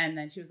 And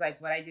then she was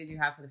like, what idea do you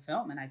have for the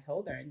film? And I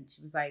told her and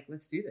she was like,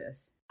 let's do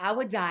this. I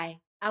would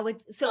die. I was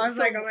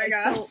like, oh my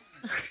God.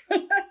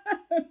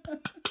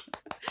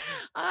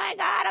 Oh my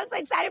God, I was so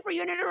excited for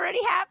you and it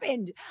already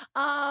happened.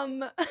 I'm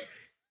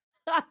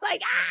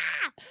like,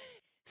 ah!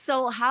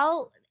 So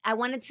I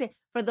wanted to,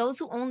 for those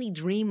who only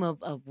dream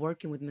of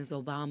working with Ms.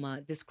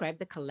 Obama, describe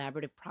the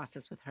collaborative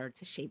process with her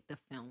to shape the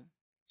film.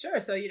 Sure.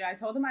 So, I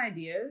told her my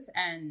ideas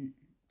and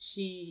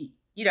she,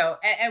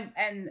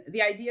 and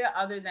the idea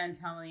other than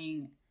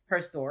telling her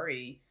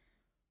story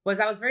was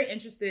I was very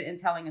interested in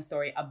telling a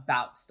story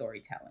about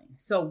storytelling.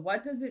 So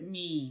what does it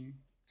mean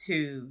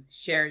to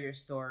share your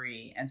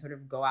story and sort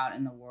of go out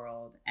in the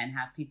world and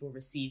have people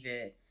receive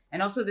it?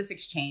 And also this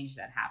exchange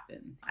that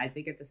happens. I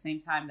think at the same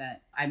time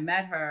that I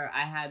met her,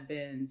 I had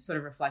been sort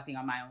of reflecting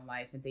on my own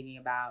life and thinking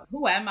about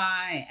who am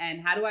I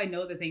and how do I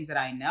know the things that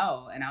I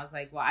know? And I was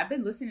like, well, I've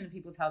been listening to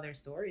people tell their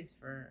stories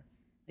for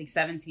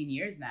 17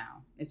 years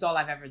now. It's all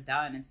I've ever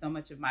done. And so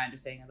much of my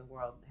understanding of the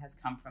world has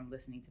come from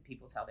listening to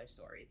people tell their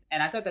stories.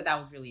 And I thought that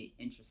was really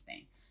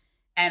interesting.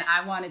 And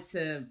I wanted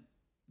to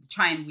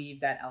try and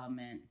weave that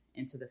element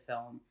into the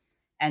film.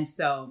 And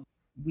so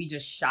we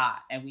just shot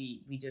and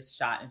we just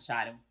shot and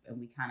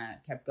we kind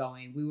of kept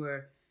going.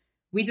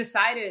 We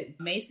decided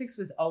May 6th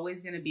was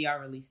always going to be our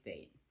release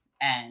date.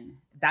 And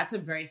that's a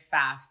very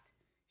fast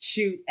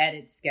shoot,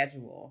 edit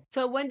schedule.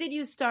 So when did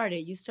you start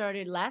it? You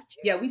started last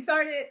year? Yeah, we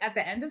started at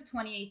the end of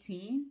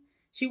 2018.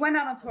 She went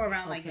out on tour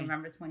around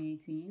November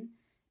 2018.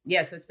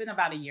 Yeah, so it's been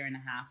about 1.5 years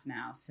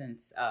now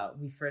since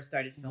we first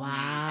started filming.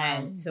 Wow.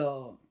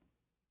 Until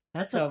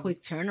that's a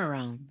quick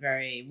turnaround.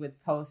 Very,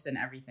 with post and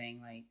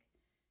everything,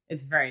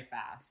 it's very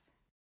fast.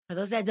 For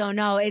those that don't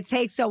know, it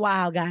takes a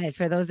while, guys.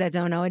 For those that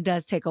don't know, it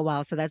does take a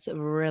while. So that's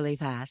really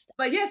fast.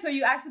 But yeah, so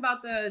you asked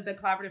about the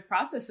collaborative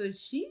process. So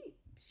she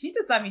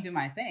just let me do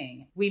my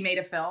thing. We made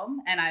a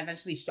film and I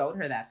eventually showed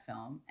her that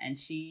film and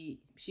she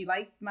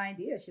liked my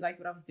idea. She liked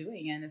what I was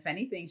doing. And if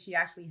anything, she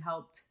actually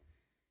helped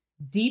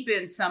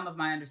deepen some of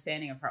my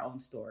understanding of her own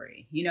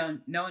story. No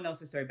one knows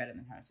the story better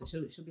than her. So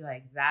she'll be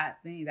like,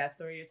 that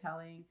story you're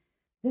telling,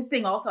 this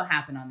thing also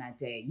happened on that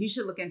day. You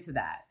should look into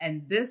that.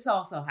 And this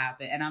also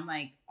happened. And I'm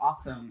like,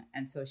 awesome.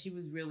 And so she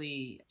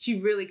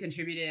really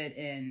contributed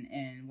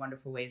in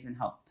wonderful ways in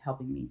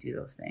helping me do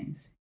those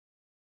things.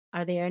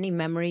 Are there any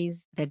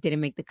memories that didn't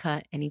make the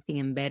cut? Anything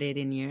embedded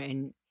in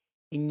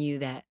you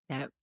that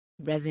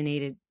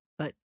resonated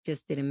but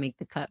just didn't make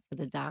the cut for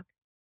the doc?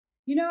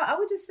 I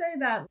would just say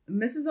that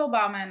Mrs.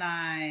 Obama and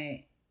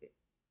I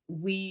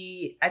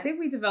I think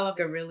we developed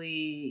a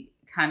really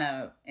kind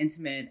of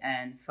intimate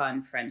and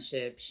fun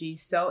friendship.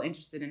 She's so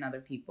interested in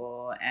other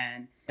people,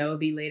 and it would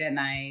be late at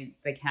night,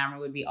 the camera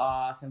would be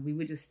off, and we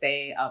would just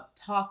stay up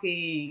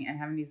talking and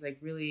having these like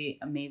really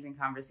amazing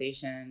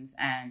conversations.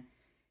 And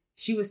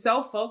she was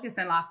so focused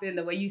and locked in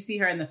the way you see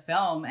her in the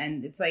film.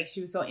 And it's like she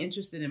was so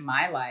interested in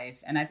my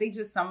life. And I think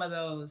just some of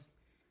those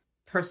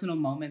personal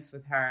moments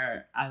with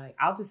her,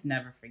 I'll just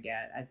never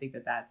forget. I think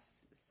that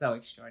that's so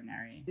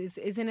extraordinary.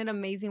 Isn't it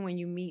amazing when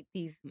you meet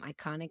these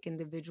iconic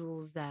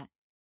individuals that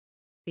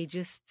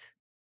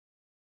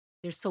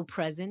they're so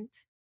present,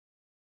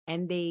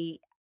 and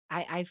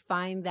I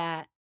find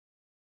that,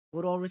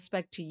 with all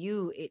respect to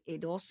you,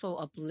 it also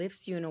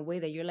uplifts you in a way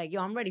that you're like,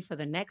 yo, I'm ready for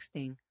the next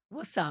thing.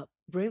 What's up?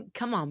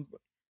 Come on.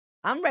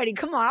 I'm ready.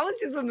 Come on. I was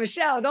just with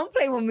Michelle. Don't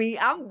play with me.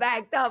 I'm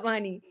backed up,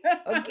 honey.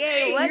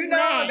 Okay, what's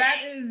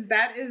next?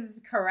 That is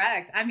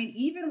correct. I mean,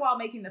 even while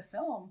making the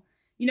film,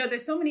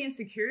 there's so many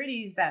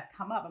insecurities that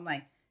come up. I'm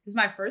like, this is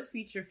my first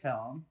feature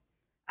film.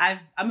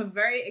 I'm a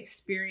very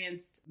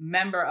experienced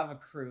member of a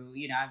crew.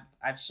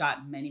 I've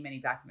shot many,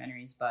 many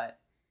documentaries, but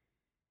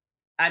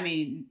I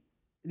mean,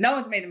 no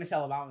one's made the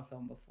Michelle Obama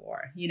film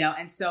before,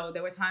 And so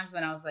there were times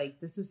when I was like,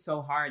 this is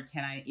so hard.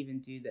 Can I even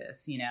do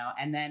this?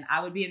 And then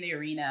I would be in the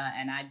arena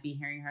and I'd be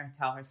hearing her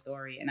tell her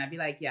story. And I'd be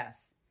like,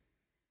 yes,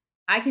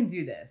 I can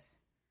do this.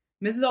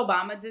 Mrs.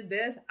 Obama did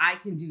this. I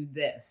can do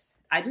this.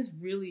 I just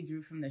really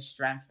drew from the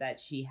strength that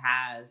she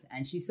has.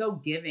 And she's so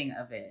giving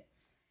of it.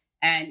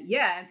 And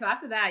and so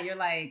after that, you're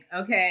like,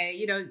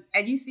 okay,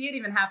 and you see it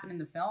even happen in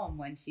the film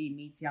when she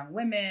meets young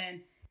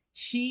women.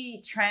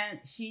 She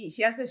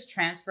has this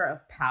transfer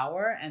of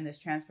power and this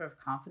transfer of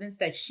confidence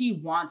that she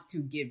wants to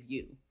give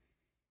you.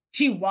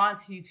 She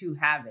wants you to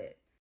have it.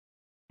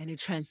 And it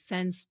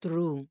transcends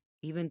through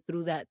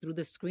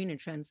the screen, it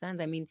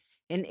transcends. I mean,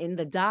 in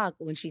the doc,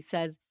 when she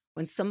says,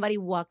 when somebody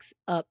walks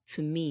up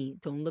to me,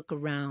 don't look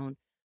around,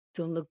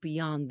 don't look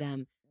beyond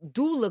them,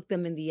 do look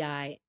them in the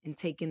eye and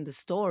take in the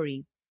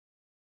story.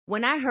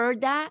 When I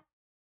heard that,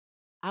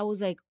 I was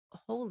like,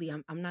 holy,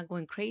 I'm not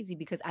going crazy,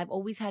 because I've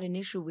always had an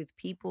issue with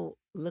people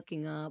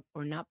looking up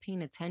or not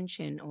paying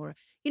attention, or,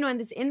 in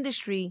this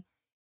industry,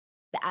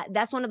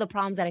 that's one of the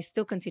problems that I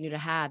still continue to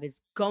have,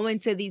 is going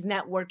to these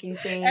networking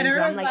things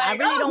where I'm like, I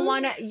really don't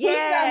want to.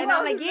 Yeah. And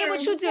I'm like, yeah,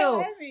 what you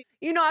do?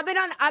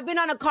 I've been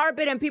on a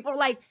carpet and people are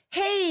like,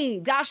 hey,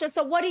 Dasha,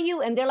 so what are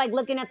you? And they're like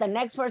looking at the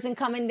next person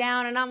coming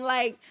down. And I'm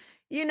like,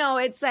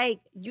 it's like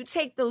you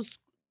take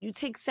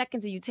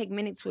seconds and you take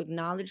minutes to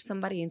acknowledge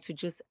somebody and to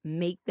just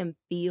make them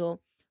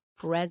feel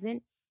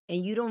present,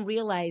 and you don't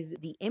realize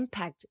the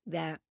impact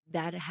that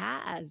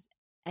has.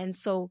 And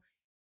so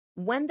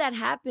when that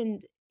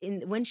happened,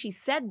 when she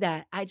said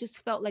that, I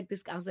just felt like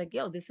this. I was like,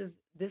 yo,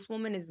 this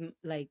woman is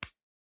like,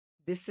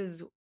 this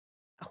is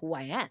who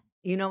I am.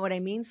 You know what I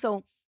mean?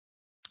 So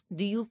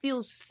do you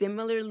feel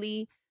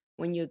similarly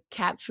when you're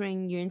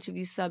capturing your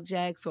interview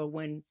subjects, or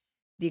when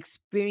the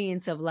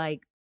experience of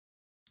like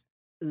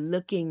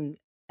looking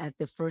at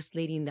the first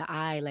lady in the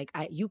eye, like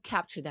you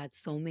captured that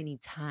so many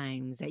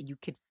times that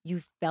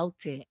you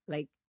felt it,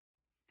 like.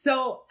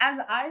 So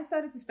as I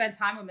started to spend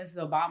time with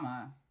Mrs.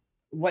 Obama,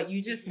 what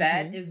you just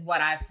said is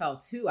what I felt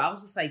too. I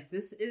was just like,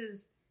 this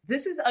is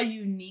a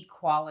unique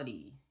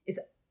quality. It's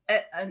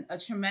a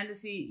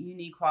tremendously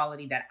unique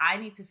quality that I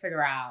need to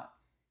figure out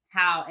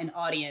how an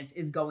audience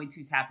is going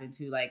to tap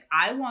into. Like,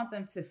 I want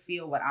them to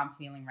feel what I'm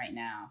feeling right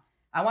now.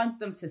 I want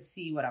them to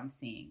see what I'm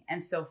seeing.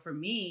 And so for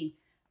me,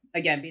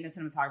 again, being a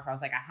cinematographer, I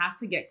was like, I have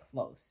to get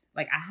close.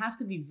 Like, I have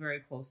to be very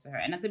close to her.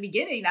 And at the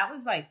beginning, that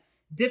was like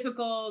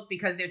difficult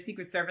because there's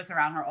Secret Service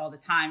around her all the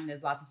time. And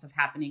there's lots of stuff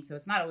happening. So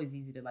it's not always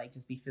easy to like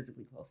just be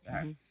physically close to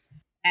her.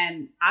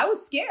 And I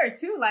was scared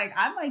too. Like,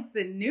 I'm like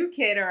the new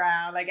kid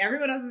around. Like,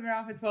 everyone else has been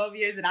around for 12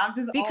 years and I'm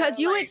just because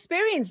you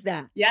experienced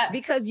that. Yes.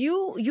 Because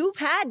you've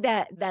had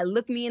that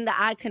look me in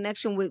the eye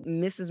connection with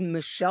Mrs.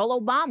 Michelle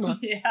Obama.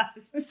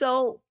 Yes.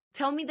 So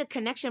tell me the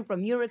connection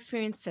from your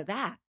experience to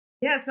that.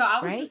 Yeah, so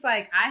I was just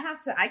like,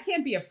 I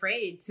can't be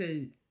afraid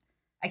to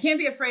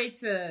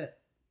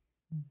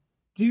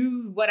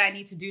do what I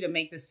need to do to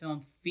make this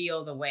film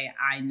feel the way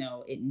I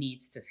know it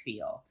needs to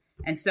feel.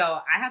 And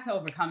so I had to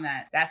overcome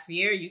that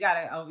fear. You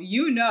gotta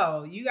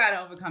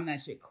overcome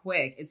that shit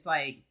quick. It's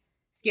like,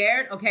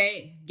 scared?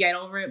 Okay, get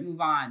over it,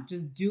 move on.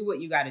 Just do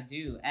what you gotta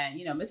do. And,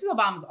 Mrs.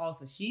 Obama's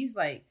also, she's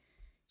like,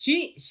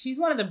 she's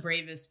one of the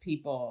bravest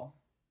people.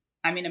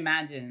 I mean,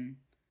 imagine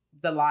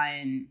the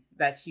line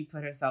that she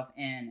put herself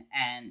in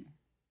and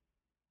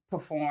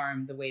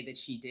perform the way that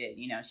she did.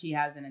 She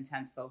has an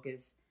intense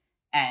focus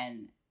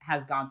and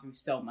has gone through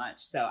so much.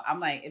 So I'm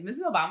like, if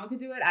Mrs. Obama could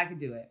do it, I could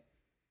do it.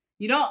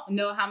 You don't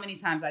know how many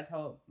times I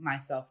told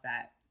myself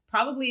that.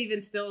 Probably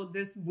even still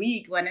this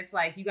week when it's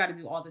like, you got to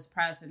do all this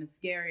press and it's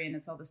scary and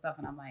it's all this stuff.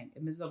 And I'm like,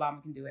 if Mrs.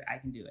 Obama can do it, I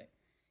can do it.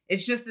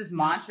 It's just this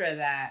mantra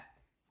that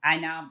I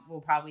now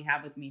will probably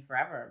have with me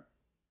forever.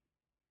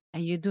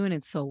 And you're doing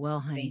it so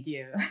well, honey. Thank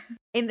you.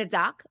 In the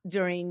doc,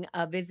 during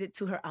a visit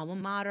to her alma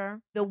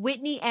mater, the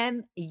Whitney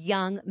M.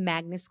 Young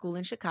Magnet School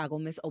in Chicago,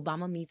 Miss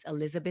Obama meets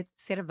Elizabeth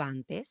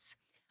Cervantes,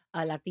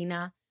 a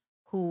Latina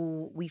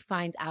who we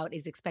find out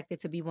is expected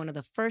to be one of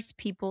the first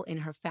people in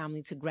her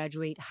family to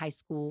graduate high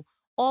school,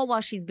 all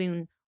while she's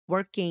been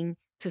working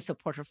to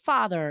support her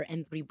father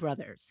and three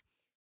brothers.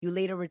 You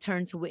later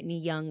returned to Whitney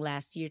Young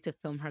last year to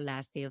film her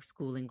last day of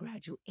school and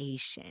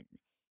graduation.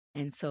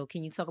 And so,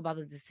 can you talk about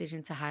the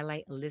decision to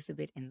highlight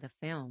Elizabeth in the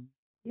film?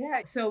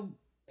 Yeah. So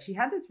she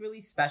had this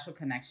really special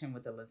connection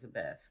with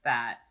Elizabeth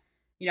that,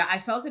 I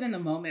felt it in the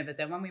moment, but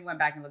then when we went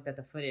back and looked at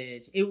the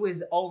footage, it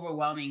was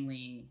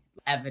overwhelmingly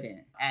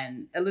evident.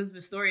 And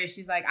Elizabeth's story is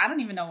she's like, I don't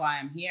even know why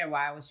I'm here,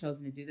 why I was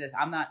chosen to do this.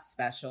 I'm not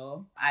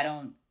special.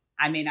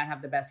 I may not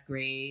have the best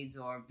grades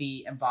or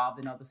be involved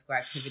in all the school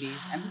activities.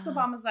 And Miss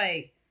Obama's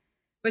like,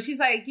 but she's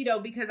like,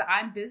 because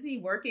I'm busy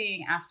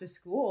working after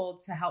school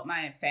to help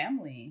my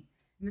family.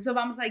 Miss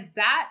Obama's like,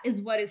 that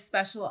is what is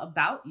special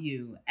about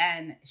you.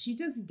 And she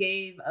just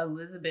gave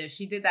Elizabeth,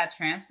 she did that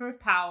transfer of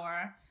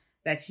power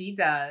that she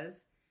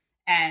does.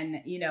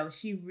 And,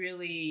 she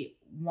really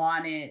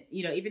wanted,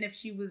 even if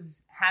she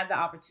had the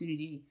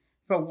opportunity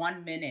for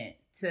 1 minute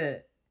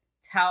to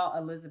tell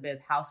Elizabeth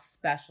how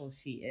special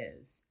she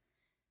is.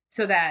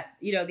 So that,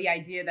 the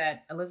idea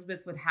that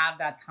Elizabeth would have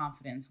that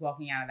confidence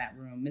walking out of that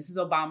room. Mrs.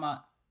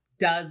 Obama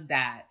does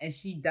that, and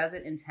she does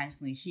it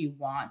intentionally. She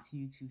wants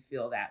you to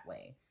feel that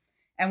way.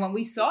 And when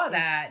we saw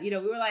that, we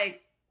were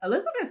like,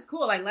 Elizabeth's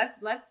cool. Like, let's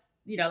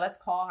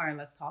call her and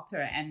let's talk to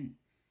her. And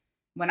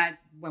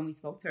when we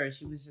spoke to her,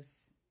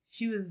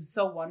 she was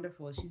so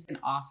wonderful. She's an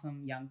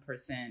awesome young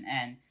person.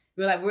 And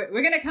we were like,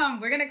 we're going to come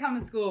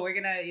to school. We're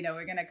going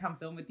to come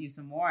film with you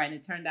some more. And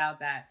it turned out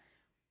that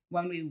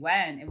when we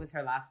went, it was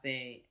her last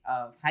day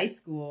of high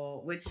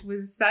school, which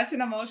was such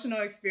an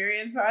emotional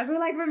experience for us. We're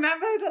like,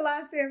 remember the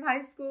last day of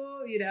high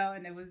school,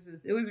 and it was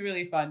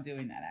really fun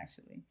doing that,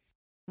 actually.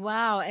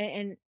 Wow.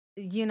 And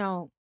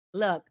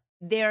look,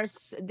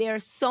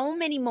 there's so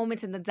many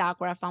moments in the doc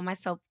where I found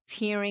myself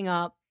tearing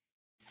up,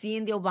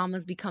 seeing the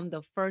Obamas become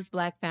the first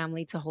Black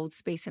family to hold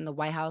space in the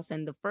White House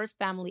and the first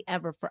family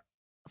ever for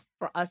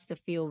us to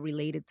feel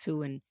related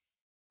to. And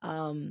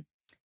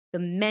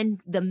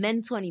the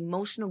mental and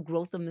emotional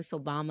growth of Miss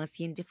Obama,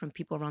 seeing different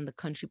people around the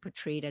country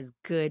portrayed as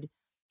good,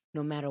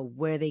 no matter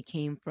where they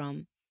came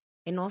from.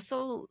 And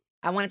also,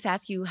 I wanted to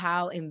ask you,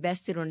 how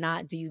invested or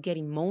not do you get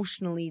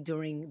emotionally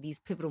during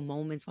these pivotal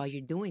moments while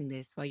you're doing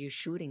this, while you're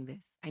shooting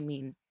this?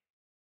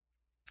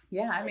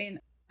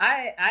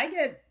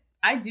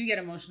 I do get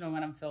emotional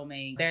when I'm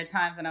filming. There are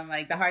times when I'm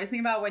like, the hardest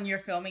thing about when you're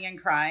filming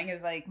and crying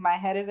is like my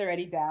head is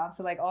already down.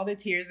 So like all the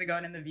tears are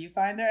going in the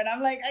viewfinder and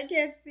I'm like, I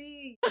can't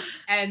see.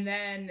 And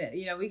then,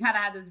 we kind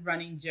of had this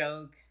running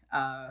joke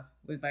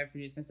with my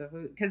producer and stuff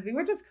because we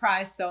would just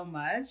cry so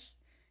much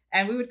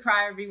and we would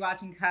cry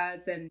rewatching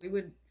cuts and we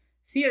would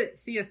see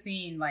a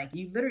scene. Like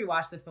you literally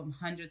watch the film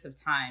hundreds of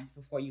times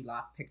before you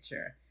lock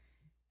picture.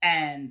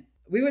 And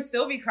we would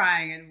still be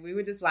crying and we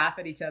would just laugh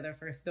at each other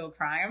for still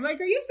crying. I'm like,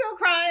 are you still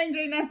crying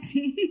during that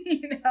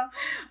scene?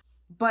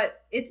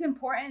 But it's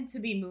important to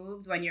be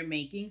moved when you're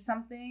making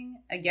something,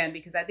 again,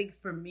 because I think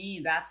for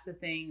me, that's the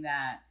thing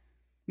that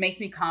makes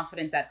me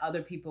confident that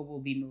other people will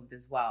be moved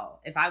as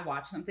well. If I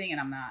watch something and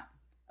I'm not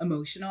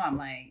emotional, I'm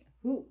like,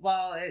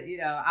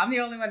 I'm the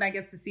only one that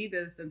gets to see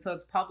this until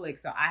it's public.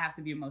 So I have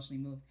to be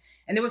emotionally moved.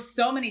 And there were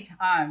so many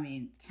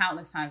times,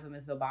 countless times with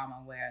Ms.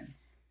 Obama where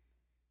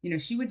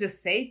she would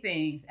just say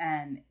things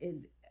and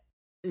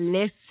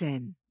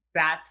listen.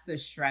 That's the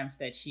strength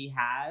that she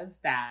has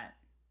that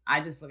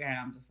I just look at her and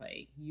I'm just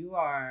like, you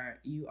are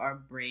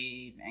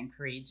brave and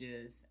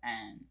courageous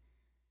and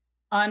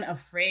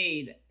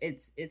unafraid.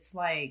 It's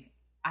like,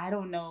 I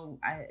don't know.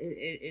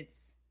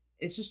 It's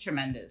just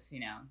tremendous,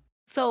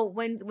 So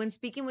when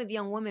speaking with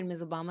young women,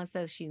 Ms. Obama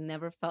says she's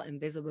never felt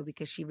invisible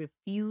because she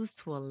refused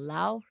to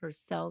allow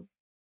herself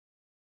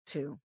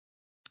to.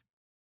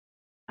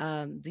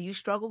 Do you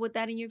struggle with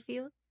that in your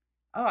field?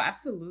 Oh,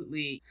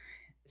 absolutely.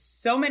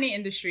 So many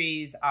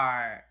industries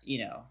are,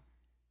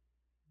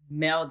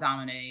 male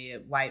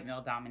dominated, white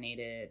male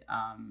dominated.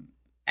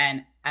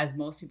 And as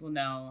most people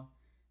know,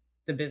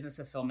 the business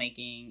of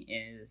filmmaking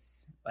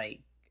is like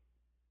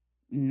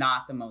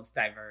not the most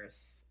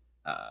diverse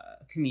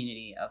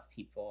community of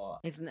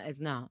people. It's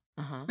not.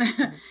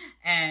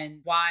 And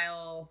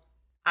while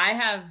I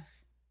have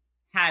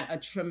had a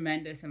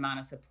tremendous amount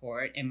of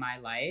support in my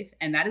life.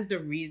 And that is the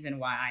reason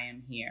why I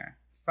am here,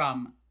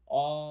 from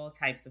all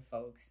types of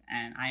folks.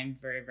 And I am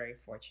very, very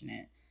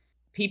fortunate.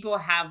 People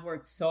have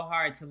worked so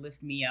hard to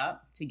lift me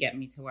up to get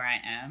me to where I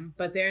am.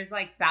 But there's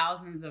like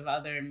thousands of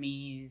other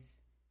me's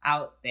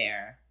out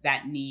there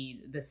that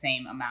need the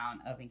same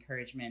amount of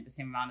encouragement, the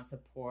same amount of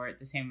support,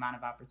 the same amount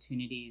of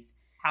opportunities.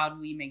 How do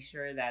we make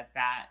sure that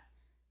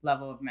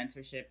level of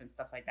mentorship and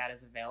stuff like that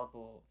is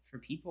available for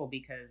people,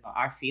 because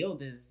our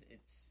field is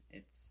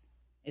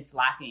it's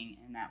lacking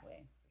in that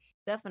way.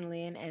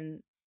 Definitely.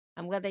 And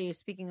I'm glad that you're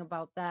speaking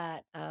about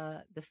that,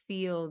 the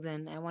field.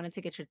 And I wanted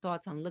to get your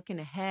thoughts on looking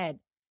ahead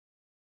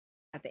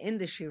at the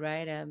industry,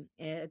 right?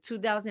 A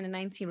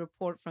 2019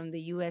 report from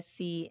the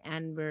USC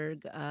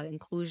Annenberg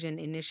Inclusion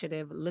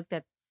Initiative looked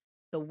at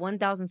the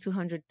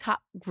 1,200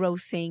 top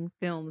grossing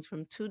films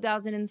from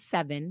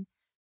 2007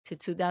 to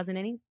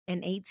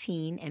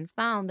 2018 and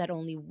found that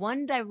only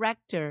one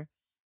director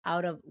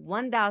out of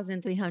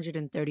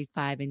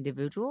 1,335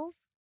 individuals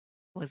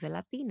was a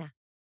Latina.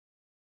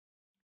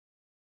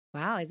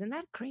 Wow, isn't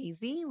that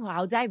crazy?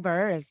 How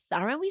diverse.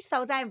 Aren't we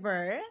so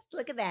diverse?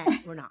 Look at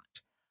that. We're not.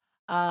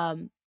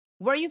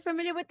 Were you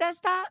familiar with that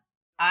stat?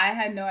 I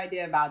had no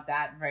idea about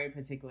that very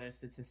particular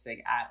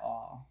statistic at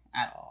all.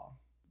 At all.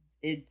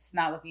 It's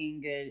not looking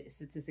good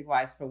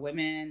statistic-wise for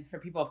women, for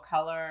people of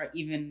color,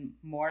 even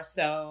more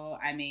so.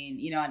 I mean,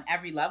 you know, on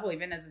every level,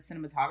 even as a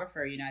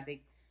cinematographer, you know, I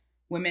think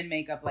women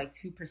make up like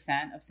 2%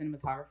 of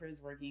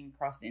cinematographers working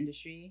across the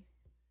industry.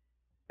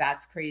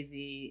 That's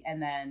crazy. And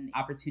then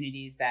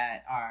opportunities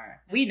that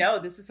are, we know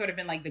this has sort of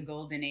been like the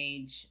golden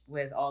age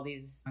with all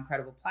these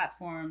incredible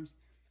platforms.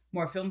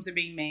 More films are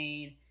being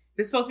made.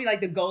 This is supposed to be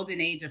like the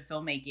golden age of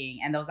filmmaking,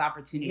 and those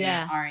opportunities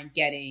aren't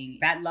getting,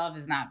 that love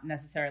is not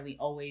necessarily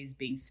always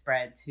being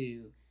spread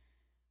to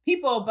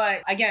people.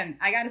 But again,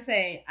 I got to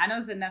say, I know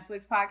it's a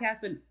Netflix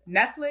podcast, but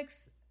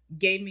Netflix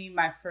gave me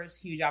my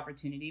first huge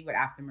opportunity with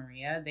After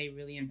Maria. They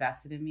really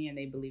invested in me and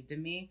they believed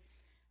in me.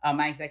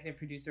 My executive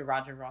producer,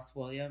 Roger Ross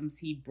Williams,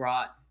 he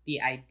brought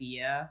the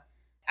idea.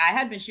 I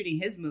had been shooting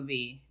his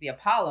movie, the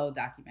Apollo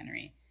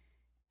documentary.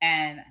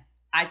 And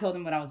I told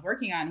him what I was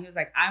working on. He was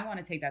like, I want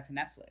to take that to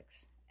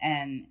Netflix.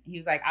 And he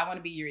was like, I want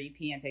to be your EP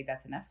and take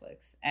that to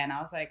Netflix. And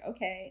I was like,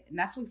 okay,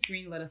 Netflix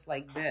greenlit us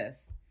like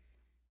this.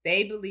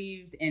 They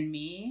believed in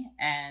me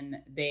and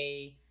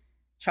they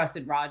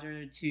trusted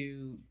Roger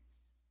to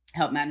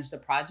help manage the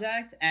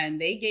project. And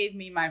they gave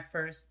me my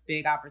first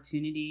big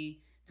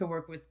opportunity to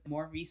work with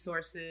more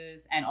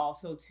resources and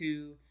also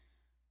to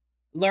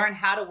learn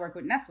how to work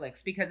with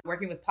Netflix, because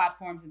working with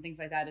platforms and things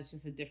like that is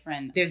just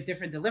there's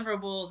different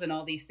deliverables and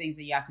all these things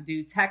that you have to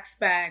do, tech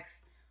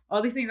specs, all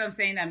these things I'm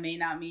saying that may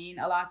not mean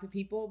a lot to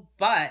people.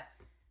 But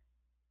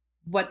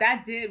what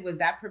that did was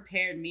that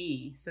prepared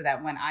me so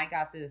that when I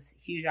got this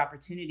huge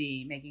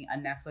opportunity making a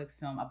Netflix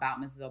film about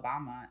Mrs.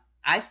 Obama,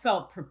 I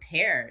felt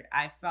prepared.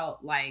 I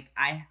felt like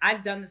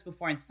I've done this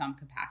before in some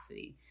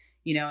capacity.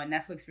 You know, and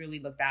Netflix really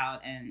looked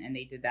out and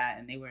they did that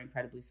and they were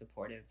incredibly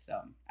supportive.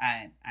 So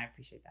I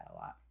appreciate that a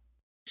lot.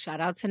 Shout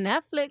out to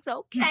Netflix.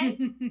 Okay.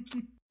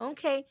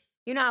 Okay.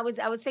 You know, I was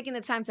taking the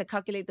time to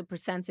calculate the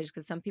percentage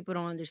because some people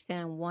don't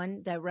understand.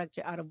 One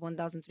director out of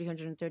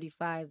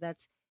 1,335,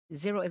 that's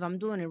zero. If I'm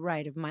doing it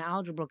right, if my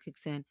algebra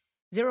kicks in,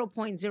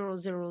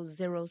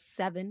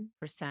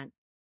 0.0007%.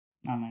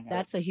 Oh my God.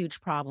 That's a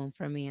huge problem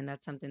for me. And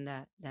that's something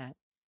that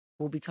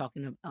we'll be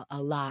talking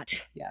a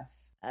lot.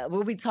 Yes.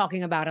 We'll be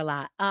talking about a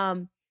lot.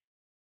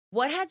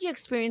 What has your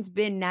experience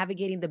been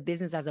navigating the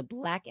business as a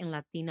Black and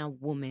Latina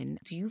woman?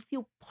 Do you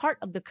feel part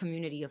of the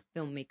community of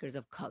filmmakers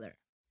of color?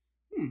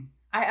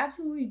 I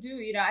absolutely do.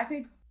 You know, I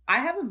think I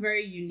have a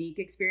very unique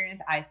experience,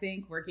 I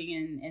think,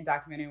 working in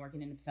documentary and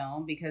working in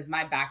film, because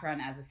my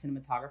background as a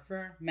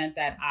cinematographer meant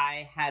that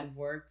I had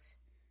worked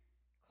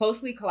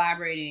closely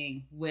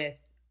collaborating with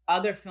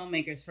other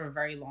filmmakers for a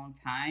very long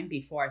time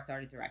before I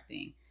started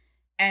directing.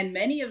 And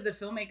many of the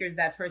filmmakers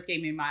that first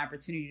gave me my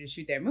opportunity to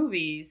shoot their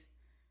movies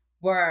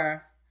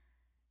were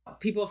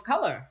people of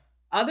color.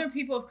 Other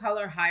people of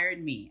color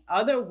hired me.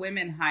 Other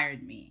women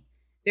hired me.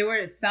 There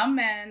were some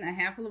men, a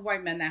handful of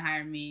white men that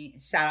hired me.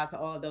 Shout out to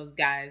all of those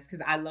guys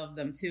because I love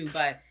them too.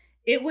 But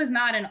it was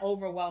not an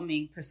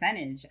overwhelming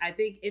percentage. I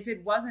think if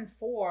it wasn't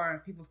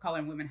for people of color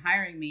and women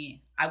hiring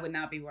me, I would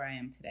not be where I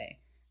am today.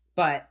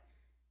 But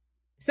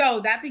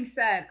so that being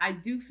said, I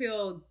do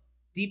feel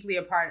deeply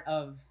a part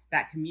of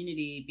that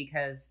community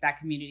because that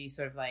community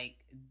sort of like,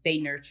 they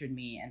nurtured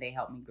me and they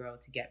helped me grow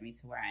to get me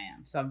to where I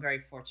am. So I'm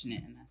very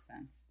fortunate in that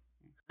sense.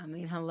 I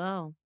mean,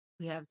 hello.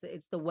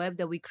 It's the web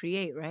that we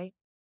create, right?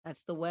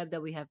 That's the web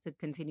that we have to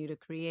continue to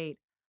create.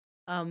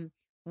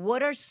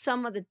 What are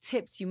some of the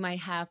tips you might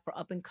have for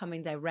up and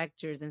coming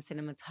directors and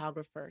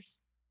cinematographers?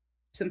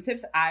 Some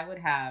tips I would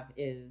have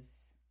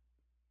is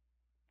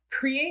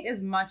create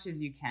as much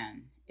as you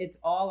can. It's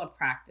all a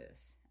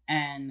practice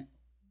and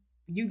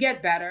you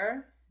get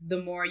better the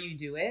more you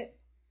do it.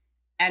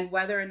 And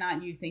whether or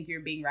not you think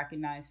you're being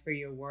recognized for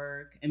your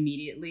work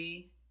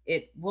immediately,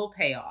 it will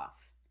pay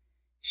off.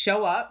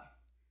 Show up.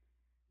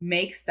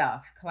 Make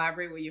stuff,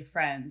 collaborate with your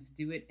friends,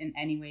 do it in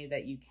any way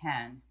that you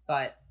can.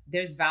 But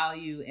there's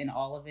value in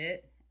all of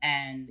it.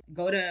 And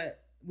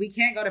we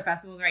can't go to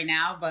festivals right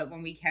now, but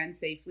when we can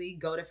safely,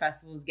 go to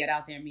festivals, get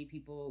out there, meet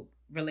people.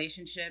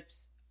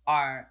 Relationships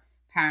are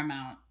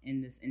paramount in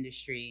this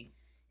industry.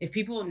 If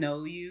people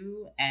know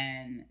you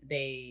and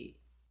they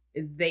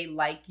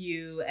like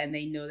you and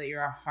they know that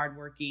you're a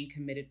hardworking,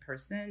 committed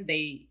person,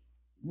 they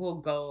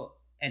will go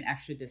an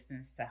extra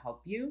distance to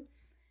help you.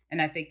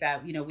 And I think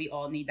that, you know, we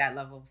all need that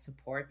level of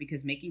support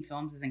because making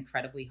films is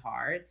incredibly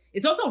hard.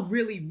 It's also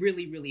really,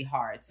 really, really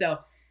hard. So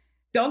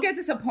don't get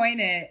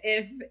disappointed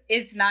if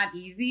it's not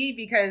easy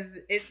because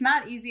it's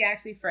not easy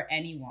actually for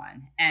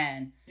anyone.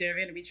 And there are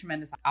going to be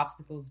tremendous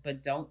obstacles,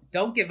 but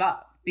don't give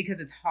up because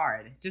it's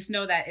hard. Just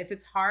know that if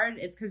it's hard,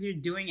 it's because you're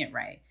doing it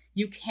right.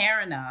 You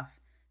care enough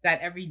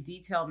that every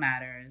detail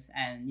matters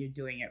and you're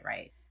doing it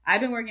right.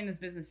 I've been working in this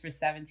business for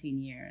 17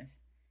 years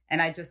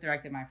and I just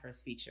directed my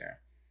first feature.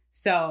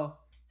 So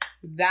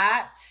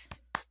that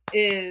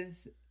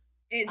is,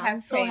 it has I'm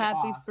so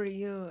happy off, for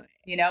you.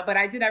 You know, but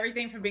I did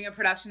everything from being a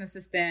production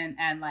assistant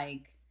and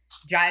like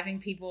driving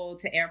people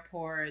to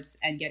airports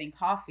and getting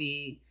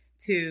coffee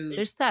to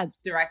there's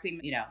steps,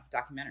 directing, you know,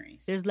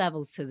 documentaries. There's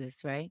levels to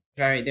this, right?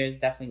 There's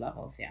definitely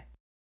levels, yeah.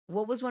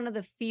 What was one of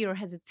the fear or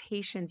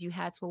hesitations you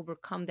had to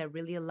overcome that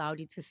really allowed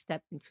you to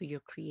step into your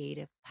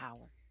creative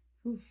power?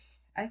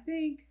 I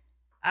think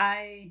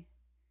to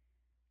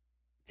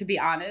be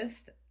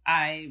honest,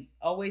 I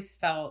always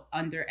felt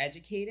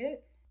undereducated,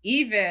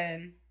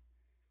 even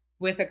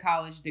with a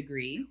college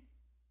degree.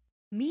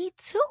 Me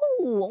too.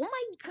 Oh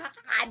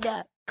my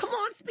God. Come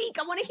on, speak.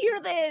 I want to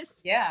hear this.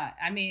 Yeah,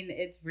 I mean,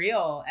 it's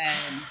real.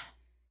 And,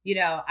 you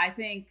know, I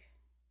think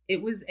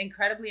it was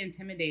incredibly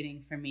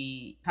intimidating for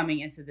me coming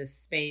into this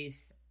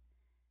space.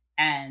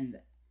 And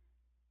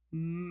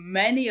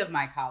many of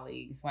my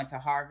colleagues went to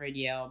Harvard,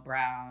 Yale,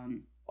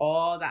 Brown,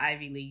 all the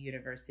Ivy League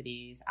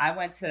universities. I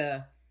went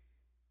to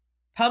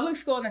public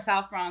school in the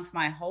South Bronx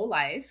my whole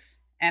life.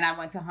 And I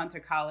went to Hunter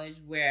College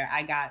where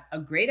I got a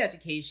great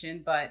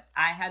education, but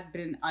I had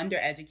been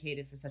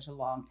undereducated for such a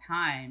long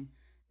time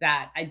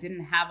that I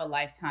didn't have a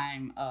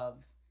lifetime of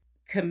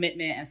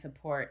commitment and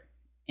support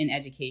in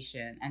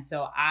education. And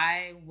so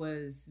I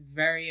was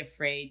very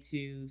afraid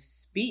to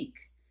speak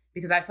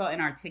because I felt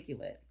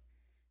inarticulate.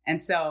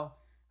 And so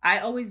I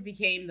always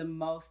became the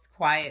most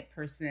quiet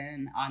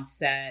person on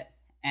set,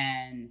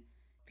 and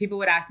people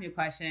would ask me a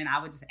question, I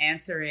would just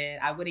answer it.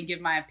 I wouldn't give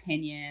my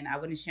opinion. I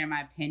wouldn't share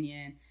my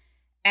opinion.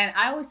 And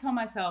I always told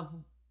myself,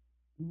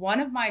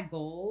 one of my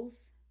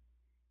goals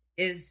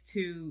is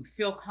to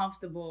feel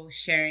comfortable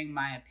sharing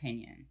my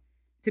opinion,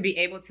 to be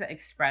able to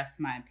express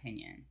my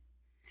opinion.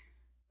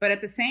 But at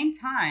the same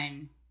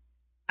time,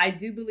 I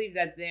do believe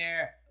that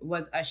there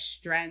was a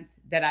strength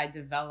that I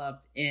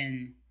developed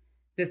in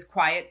this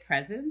quiet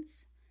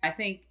presence. I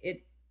think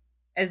it,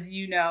 as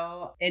you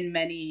know, in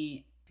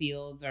many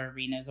fields or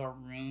arenas or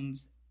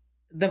rooms,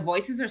 the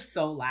voices are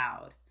so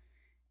loud.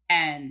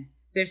 And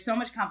there's so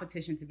much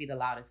competition to be the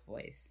loudest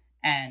voice.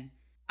 And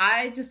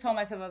I just told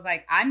myself, I was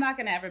like, I'm not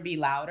going to ever be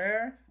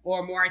louder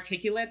or more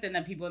articulate than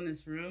the people in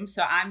this room.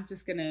 So I'm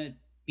just going to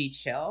be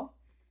chill.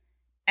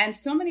 And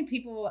so many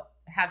people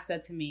have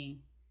said to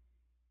me,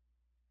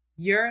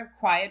 your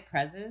quiet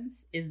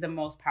presence is the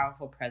most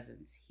powerful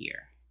presence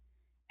here.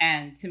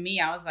 And to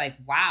me, I was like,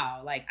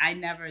 wow, like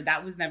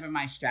that was never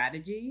my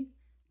strategy,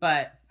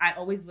 but I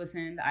always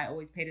listened. I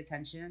always paid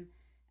attention.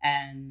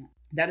 And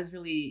that is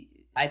really,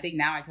 I think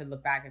now I could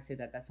look back and say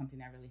that that's something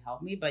that really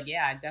helped me. But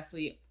yeah, I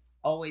definitely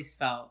always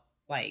felt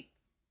like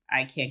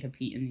I can't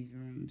compete in these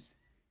rooms.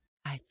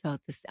 I felt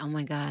this. Oh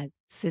my God,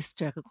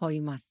 sister, I could call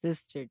you my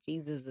sister.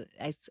 Jesus,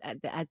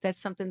 that's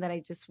something that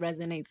I just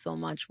resonate so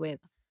much with.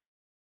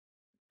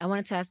 I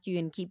wanted to ask you,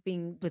 in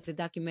keeping with the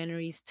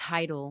documentary's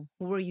title,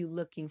 who are you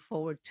looking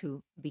forward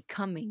to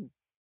becoming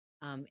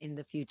in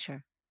the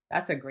future?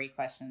 That's a great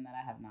question that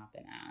I have not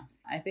been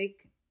asked. I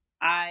think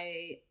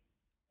I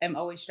am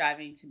always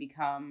striving to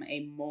become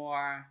a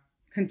more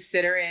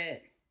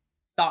considerate,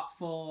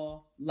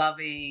 thoughtful,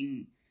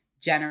 loving,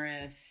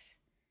 generous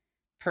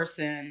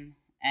person,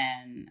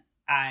 and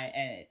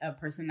a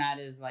person that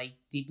is like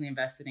deeply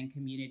invested in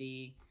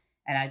community.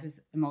 And I just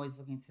am always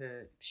looking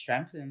to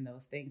strengthen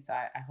those things. So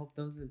I hope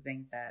those are the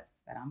things that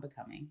I'm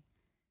becoming.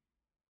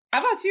 How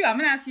about you? I'm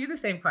going to ask you the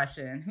same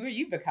question. Who are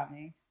you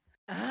becoming?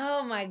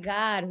 Oh my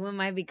God, who am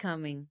I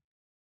becoming?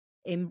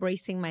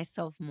 Embracing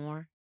myself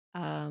more,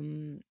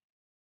 valuing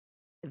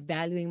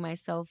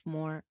myself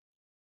more,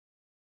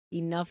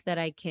 enough that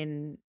I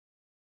can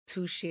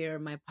to share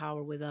my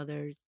power with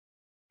others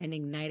and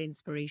ignite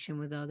inspiration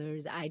with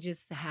others. I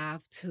just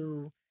have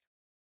to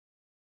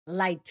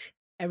light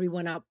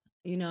everyone up,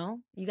 you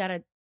know? You got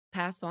to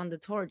pass on the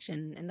torch,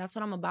 and that's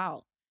what I'm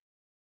about.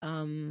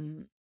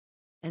 And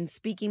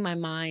speaking my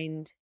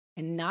mind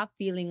and not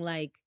feeling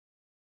like,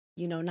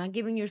 you know, not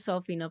giving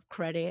yourself enough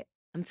credit.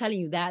 I'm telling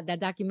you that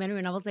documentary,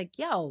 and I was like,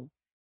 yo,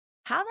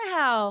 how the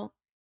hell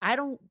I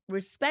don't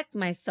respect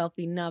myself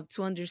enough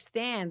to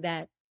understand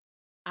that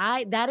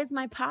that is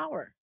my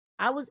power.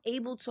 I was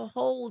able to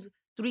hold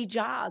 3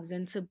 jobs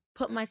and to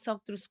put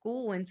myself through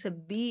school and to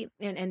be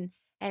and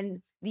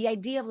the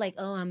idea of like,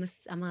 oh, I'm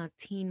a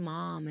teen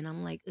mom and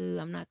I'm like, ooh,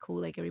 I'm not cool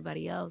like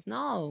everybody else.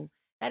 No,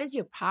 that is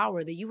your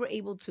power, that you were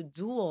able to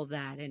do all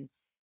that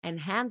and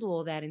handle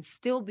all that and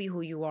still be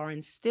who you are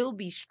and still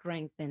be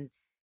strengthened.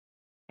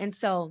 And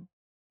so,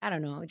 I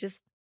don't know,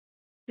 just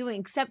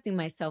accepting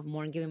myself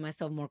more and giving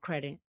myself more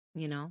credit,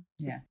 you know,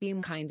 just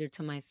being kinder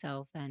to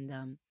myself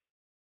and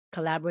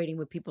collaborating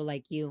with people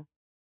like you,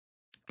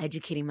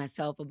 educating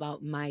myself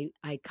about my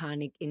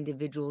iconic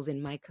individuals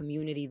in my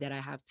community that I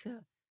have to,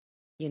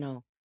 you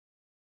know,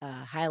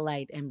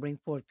 highlight and bring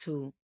forth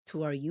to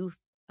our youth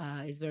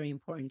is very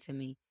important to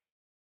me.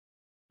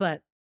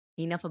 But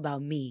enough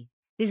about me.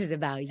 This is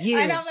about you.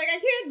 I know, I'm like, I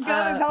can't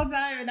go this whole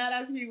time and not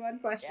ask you one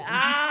question.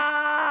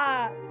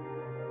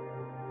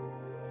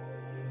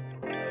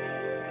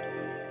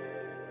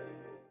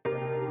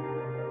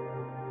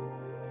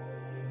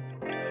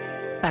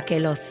 Pa que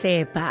lo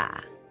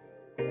sepa.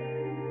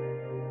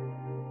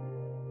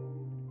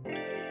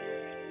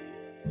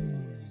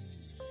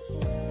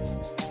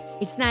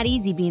 It's not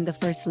easy being the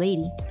first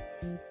lady.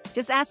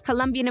 Just ask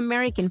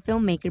Colombian-American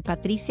filmmaker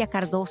Patricia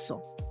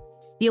Cardoso.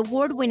 The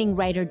award-winning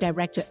writer,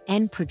 director,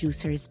 and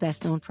producer is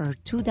best known for her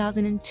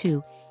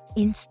 2002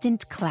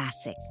 instant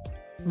classic,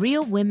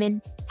 Real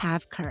Women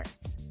Have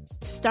Curves,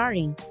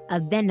 starring a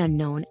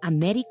then-unknown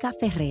America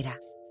Ferrera.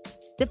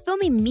 The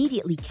film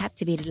immediately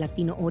captivated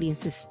Latino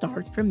audiences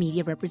starved for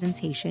media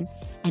representation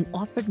and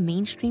offered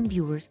mainstream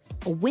viewers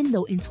a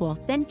window into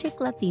authentic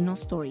Latino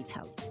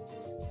storytelling.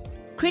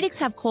 Critics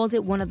have called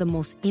it one of the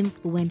most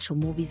influential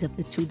movies of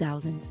the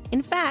 2000s.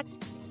 In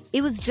fact,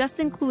 it was just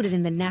included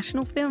in the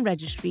National Film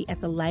Registry at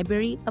the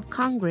Library of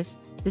Congress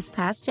this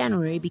past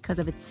January because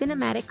of its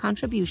cinematic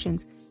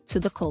contributions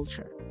to the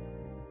culture.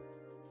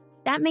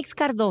 That makes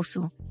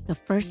Cardoso the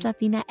first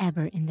Latina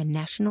ever in the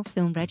National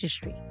Film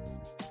Registry.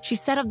 She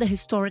said of the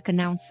historic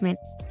announcement,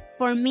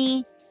 "For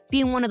me,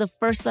 being one of the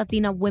first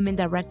Latina women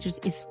directors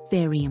is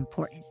very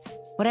important.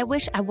 But I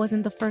wish I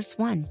wasn't the first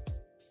one.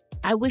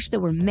 I wish there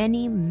were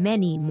many,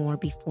 many more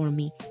before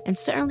me, and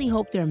certainly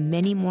hope there are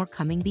many more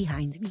coming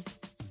behind me."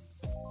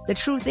 The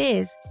truth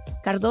is,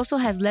 Cardoso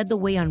has led the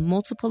way on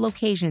multiple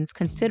occasions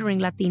considering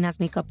Latinas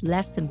make up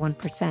less than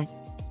 1%.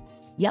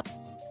 Yep,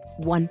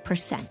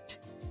 1%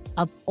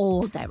 of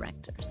all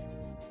directors.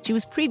 She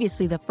was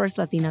previously the first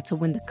Latina to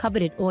win the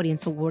coveted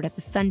Audience Award at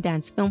the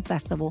Sundance Film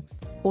Festival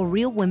for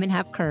Real Women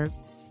Have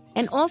Curves,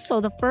 and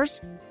also the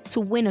first to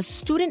win a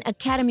Student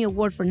Academy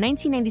Award for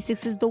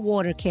 1996's The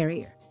Water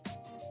Carrier.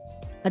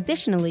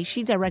 Additionally,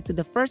 she directed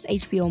the first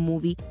HBO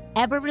movie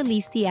ever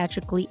released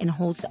theatrically and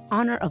holds the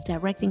honor of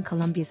directing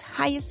Colombia's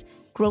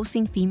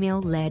highest-grossing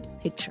female-led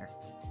picture.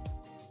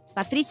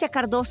 Patricia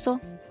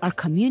Cardoso, our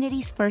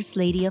community's first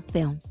lady of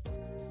film.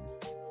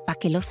 Pa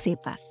que lo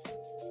sepas.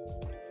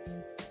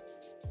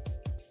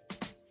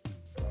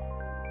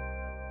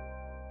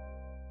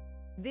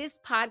 This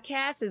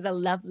podcast is a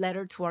love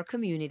letter to our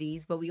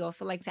communities, but we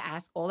also like to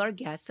ask all our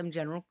guests some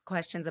general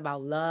questions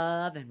about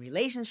love and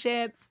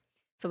relationships.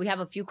 So we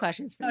have a few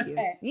questions for you.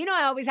 You know,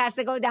 it always has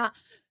to go down.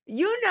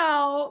 You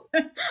know.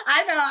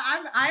 I know.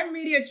 I'm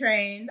media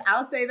trained.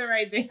 I'll say the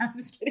right thing. I'm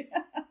just kidding.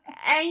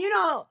 And you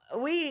know,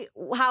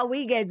 how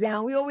we get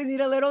down, we always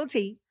need a little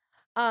tea.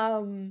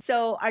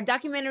 So our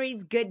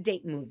documentary's good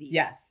date movie.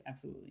 Yes,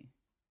 absolutely.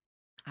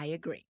 I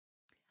agree.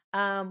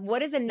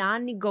 What is a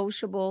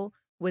non-negotiable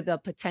with a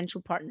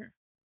potential partner?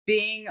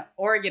 Being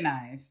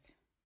organized.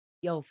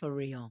 Yo, for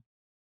real.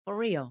 For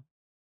real.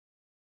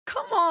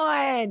 Come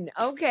on.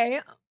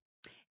 Okay.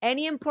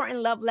 Any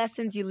important love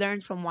lessons you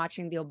learned from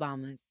watching The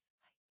Obamas?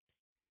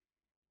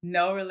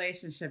 No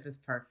relationship is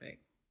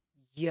perfect.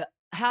 Yeah.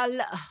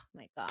 Oh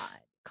my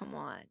God. Come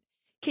on.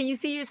 Can you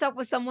see yourself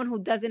with someone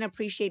who doesn't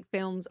appreciate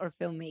films or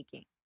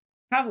filmmaking?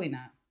 Probably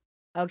not.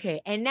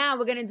 Okay. And now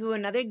we're going to do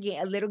another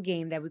a little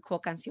game that we call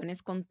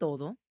Canciones con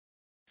Todo.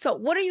 So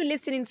what are you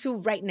listening to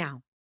right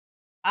now?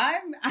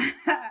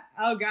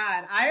 Oh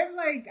God. I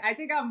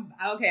think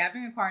I've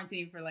been in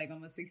quarantine for like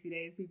almost 60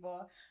 days,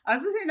 people. I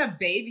was listening to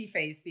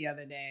Babyface the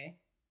other day.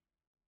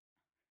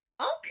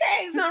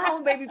 Okay, it's not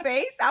wrong with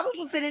Babyface. I was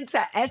listening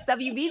to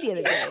SWV the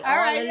other day. All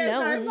right,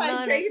 yes, I was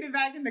like taking it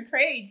back in the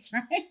crates,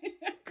 right?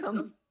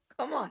 Come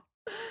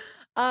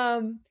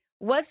on.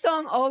 What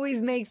song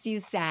always makes you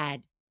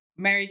sad?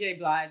 Mary J.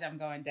 Blige, I'm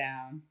Going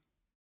Down.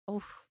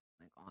 Oh.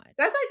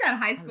 That's like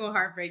that high school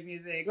heartbreak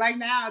music. Like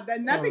now,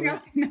 nothing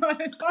else can know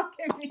what a song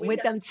can be.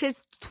 With them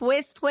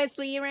twist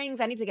earrings.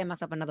 I need to get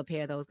myself another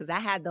pair of those because I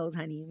had those,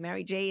 honey.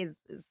 Mary J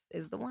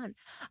is the one.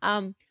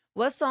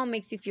 What song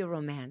makes you feel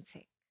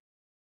romantic?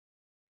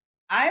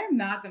 I am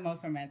not the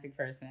most romantic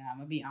person, I'm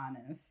going to be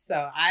honest.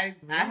 So I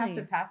have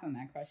to pass on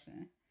that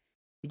question.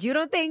 You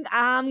don't think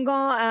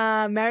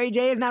Mary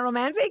J is not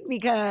romantic?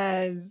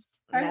 Because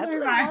that's a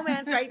little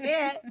romance right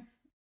there.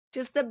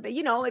 Just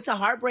it's a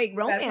heartbreak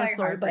romance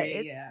story, but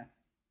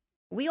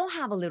we all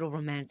have a little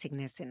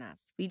romanticness in us.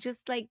 We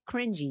just like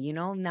cringy,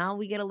 Now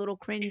we get a little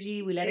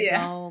cringy, we let it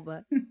go,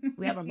 but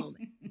we have our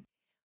moments.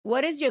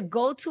 What is your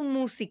go-to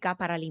música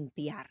para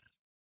limpiar,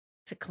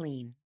 to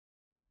clean?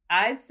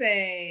 I'd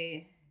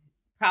say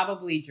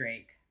probably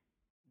Drake.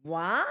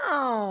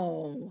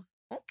 Wow.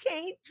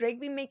 Okay, Drake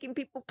be making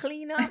people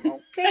clean up.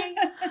 Okay.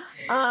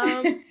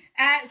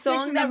 At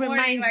song 6 in the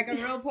morning, like a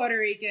real Puerto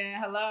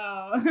Rican.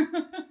 Hello.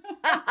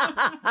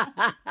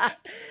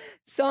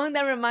 Song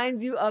that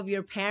reminds you of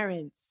your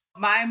parents.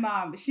 My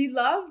mom, she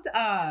loved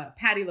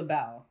Patti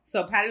LaBelle.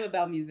 So Patti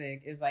LaBelle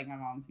music is like my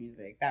mom's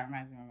music. That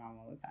reminds me of my mom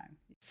all the time.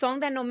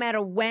 Song that no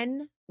matter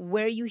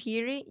where you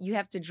hear it, you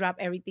have to drop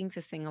everything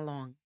to sing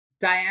along.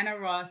 Diana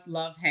Ross,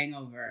 Love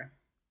Hangover.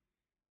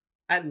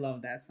 I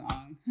love that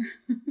song.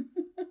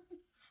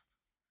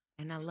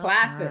 And I love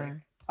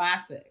her.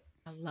 Classic.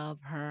 I love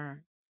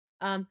her.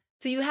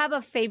 Do you have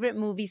a favorite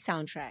movie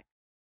soundtrack?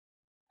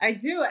 I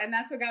do, and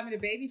that's what got me to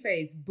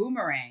Babyface.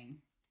 Boomerang.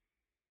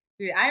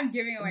 Dude, I am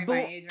giving away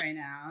my age right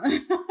now.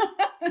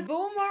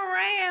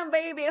 Boomerang,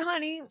 baby,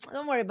 honey.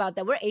 Don't worry about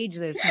that. We're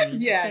ageless, honey.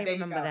 Yeah, I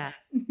can't remember that.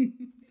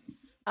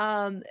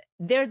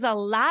 There's a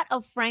lot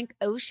of Frank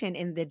Ocean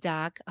in the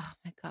doc. Oh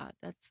my God,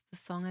 that's the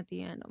song at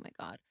the end. Oh my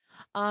God.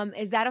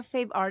 Is that a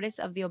fave artist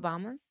of the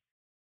Obamas?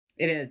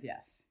 It is,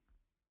 yes.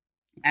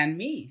 And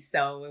me.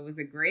 So it was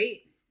a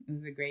great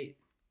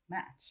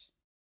match.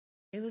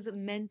 It was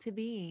meant to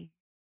be.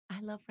 I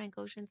love Frank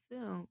Ocean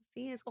too.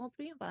 See, it's all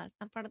three of us.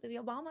 I'm part of the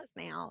Obamas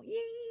now. Yay!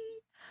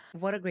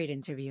 What a great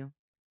interview.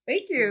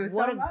 Thank you so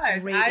much.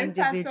 I've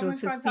had so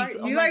much fun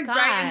talking. You like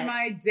brightened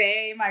my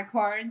day, my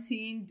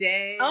quarantine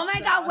day. Oh my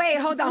God, wait,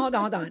 hold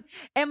on.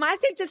 Am I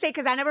safe to say,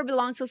 because I never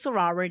belonged to a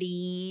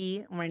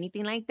sorority or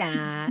anything like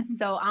that.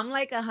 So I'm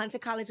like a Hunter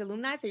College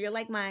alumni. So you're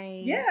like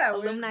my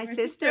alumni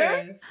sister.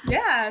 Sisters.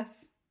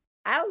 Yes.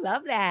 I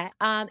love that.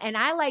 And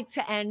I like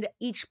to end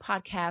each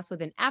podcast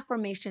with an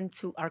affirmation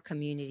to our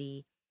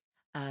community.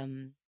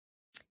 And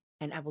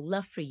I would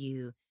love for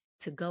you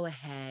to go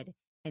ahead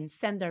and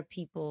send our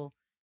people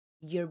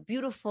your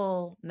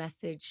beautiful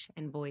message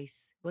and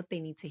voice, what they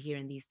need to hear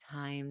in these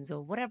times,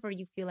 or whatever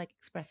you feel like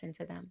expressing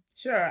to them.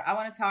 Sure. I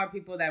want to tell our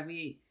people that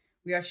we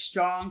are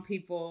strong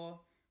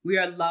people. We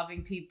are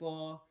loving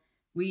people.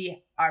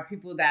 We are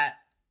people that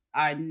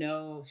are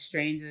no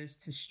strangers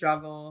to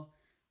struggle.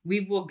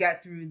 We will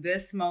get through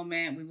this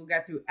moment. We will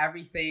get through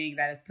everything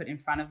that is put in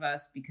front of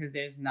us because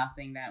there's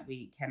nothing that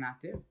we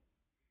cannot do.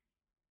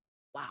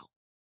 Wow.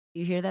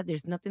 You hear that?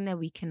 There's nothing that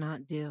we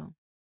cannot do.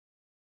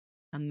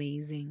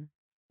 Amazing.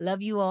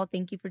 Love you all.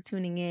 Thank you for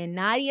tuning in.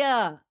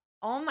 Nadia.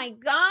 Oh my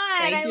God.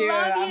 Thank you.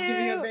 Love you. I'll give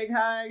you a big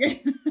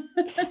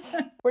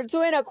hug. We're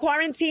doing a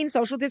quarantine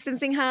social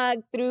distancing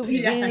hug through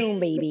Zoom,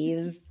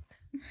 babies.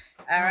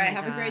 All right.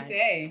 Have a great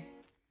day.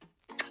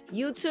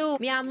 You too.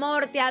 Mi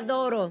amor, te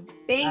adoro.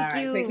 Thank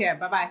you. Take care.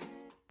 Bye-bye.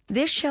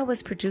 This show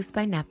was produced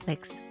by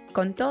Netflix,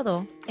 Con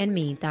Todo, and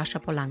me, Dasha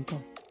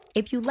Polanco.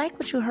 If you like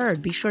what you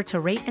heard, be sure to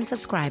rate and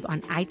subscribe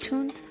on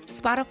iTunes,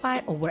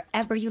 Spotify, or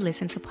wherever you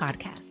listen to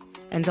podcasts.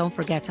 And don't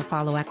forget to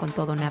follow at Con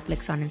Todo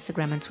Netflix on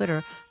Instagram and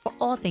Twitter for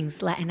all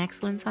things Latin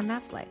excellence on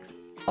Netflix.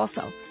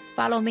 Also,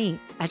 follow me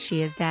at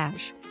She Is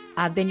Dash.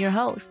 I've been your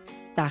host,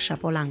 Dasha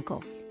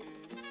Polanco.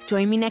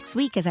 Join me next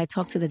week as I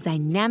talk to the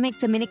dynamic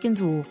Dominican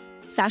duo,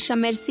 Sasha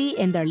Merci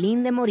and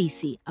Darlene de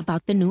Morisi,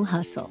 about the new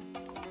hustle.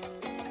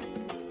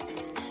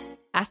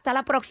 Hasta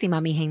la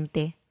próxima, mi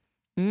gente.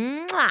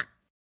 Mwah!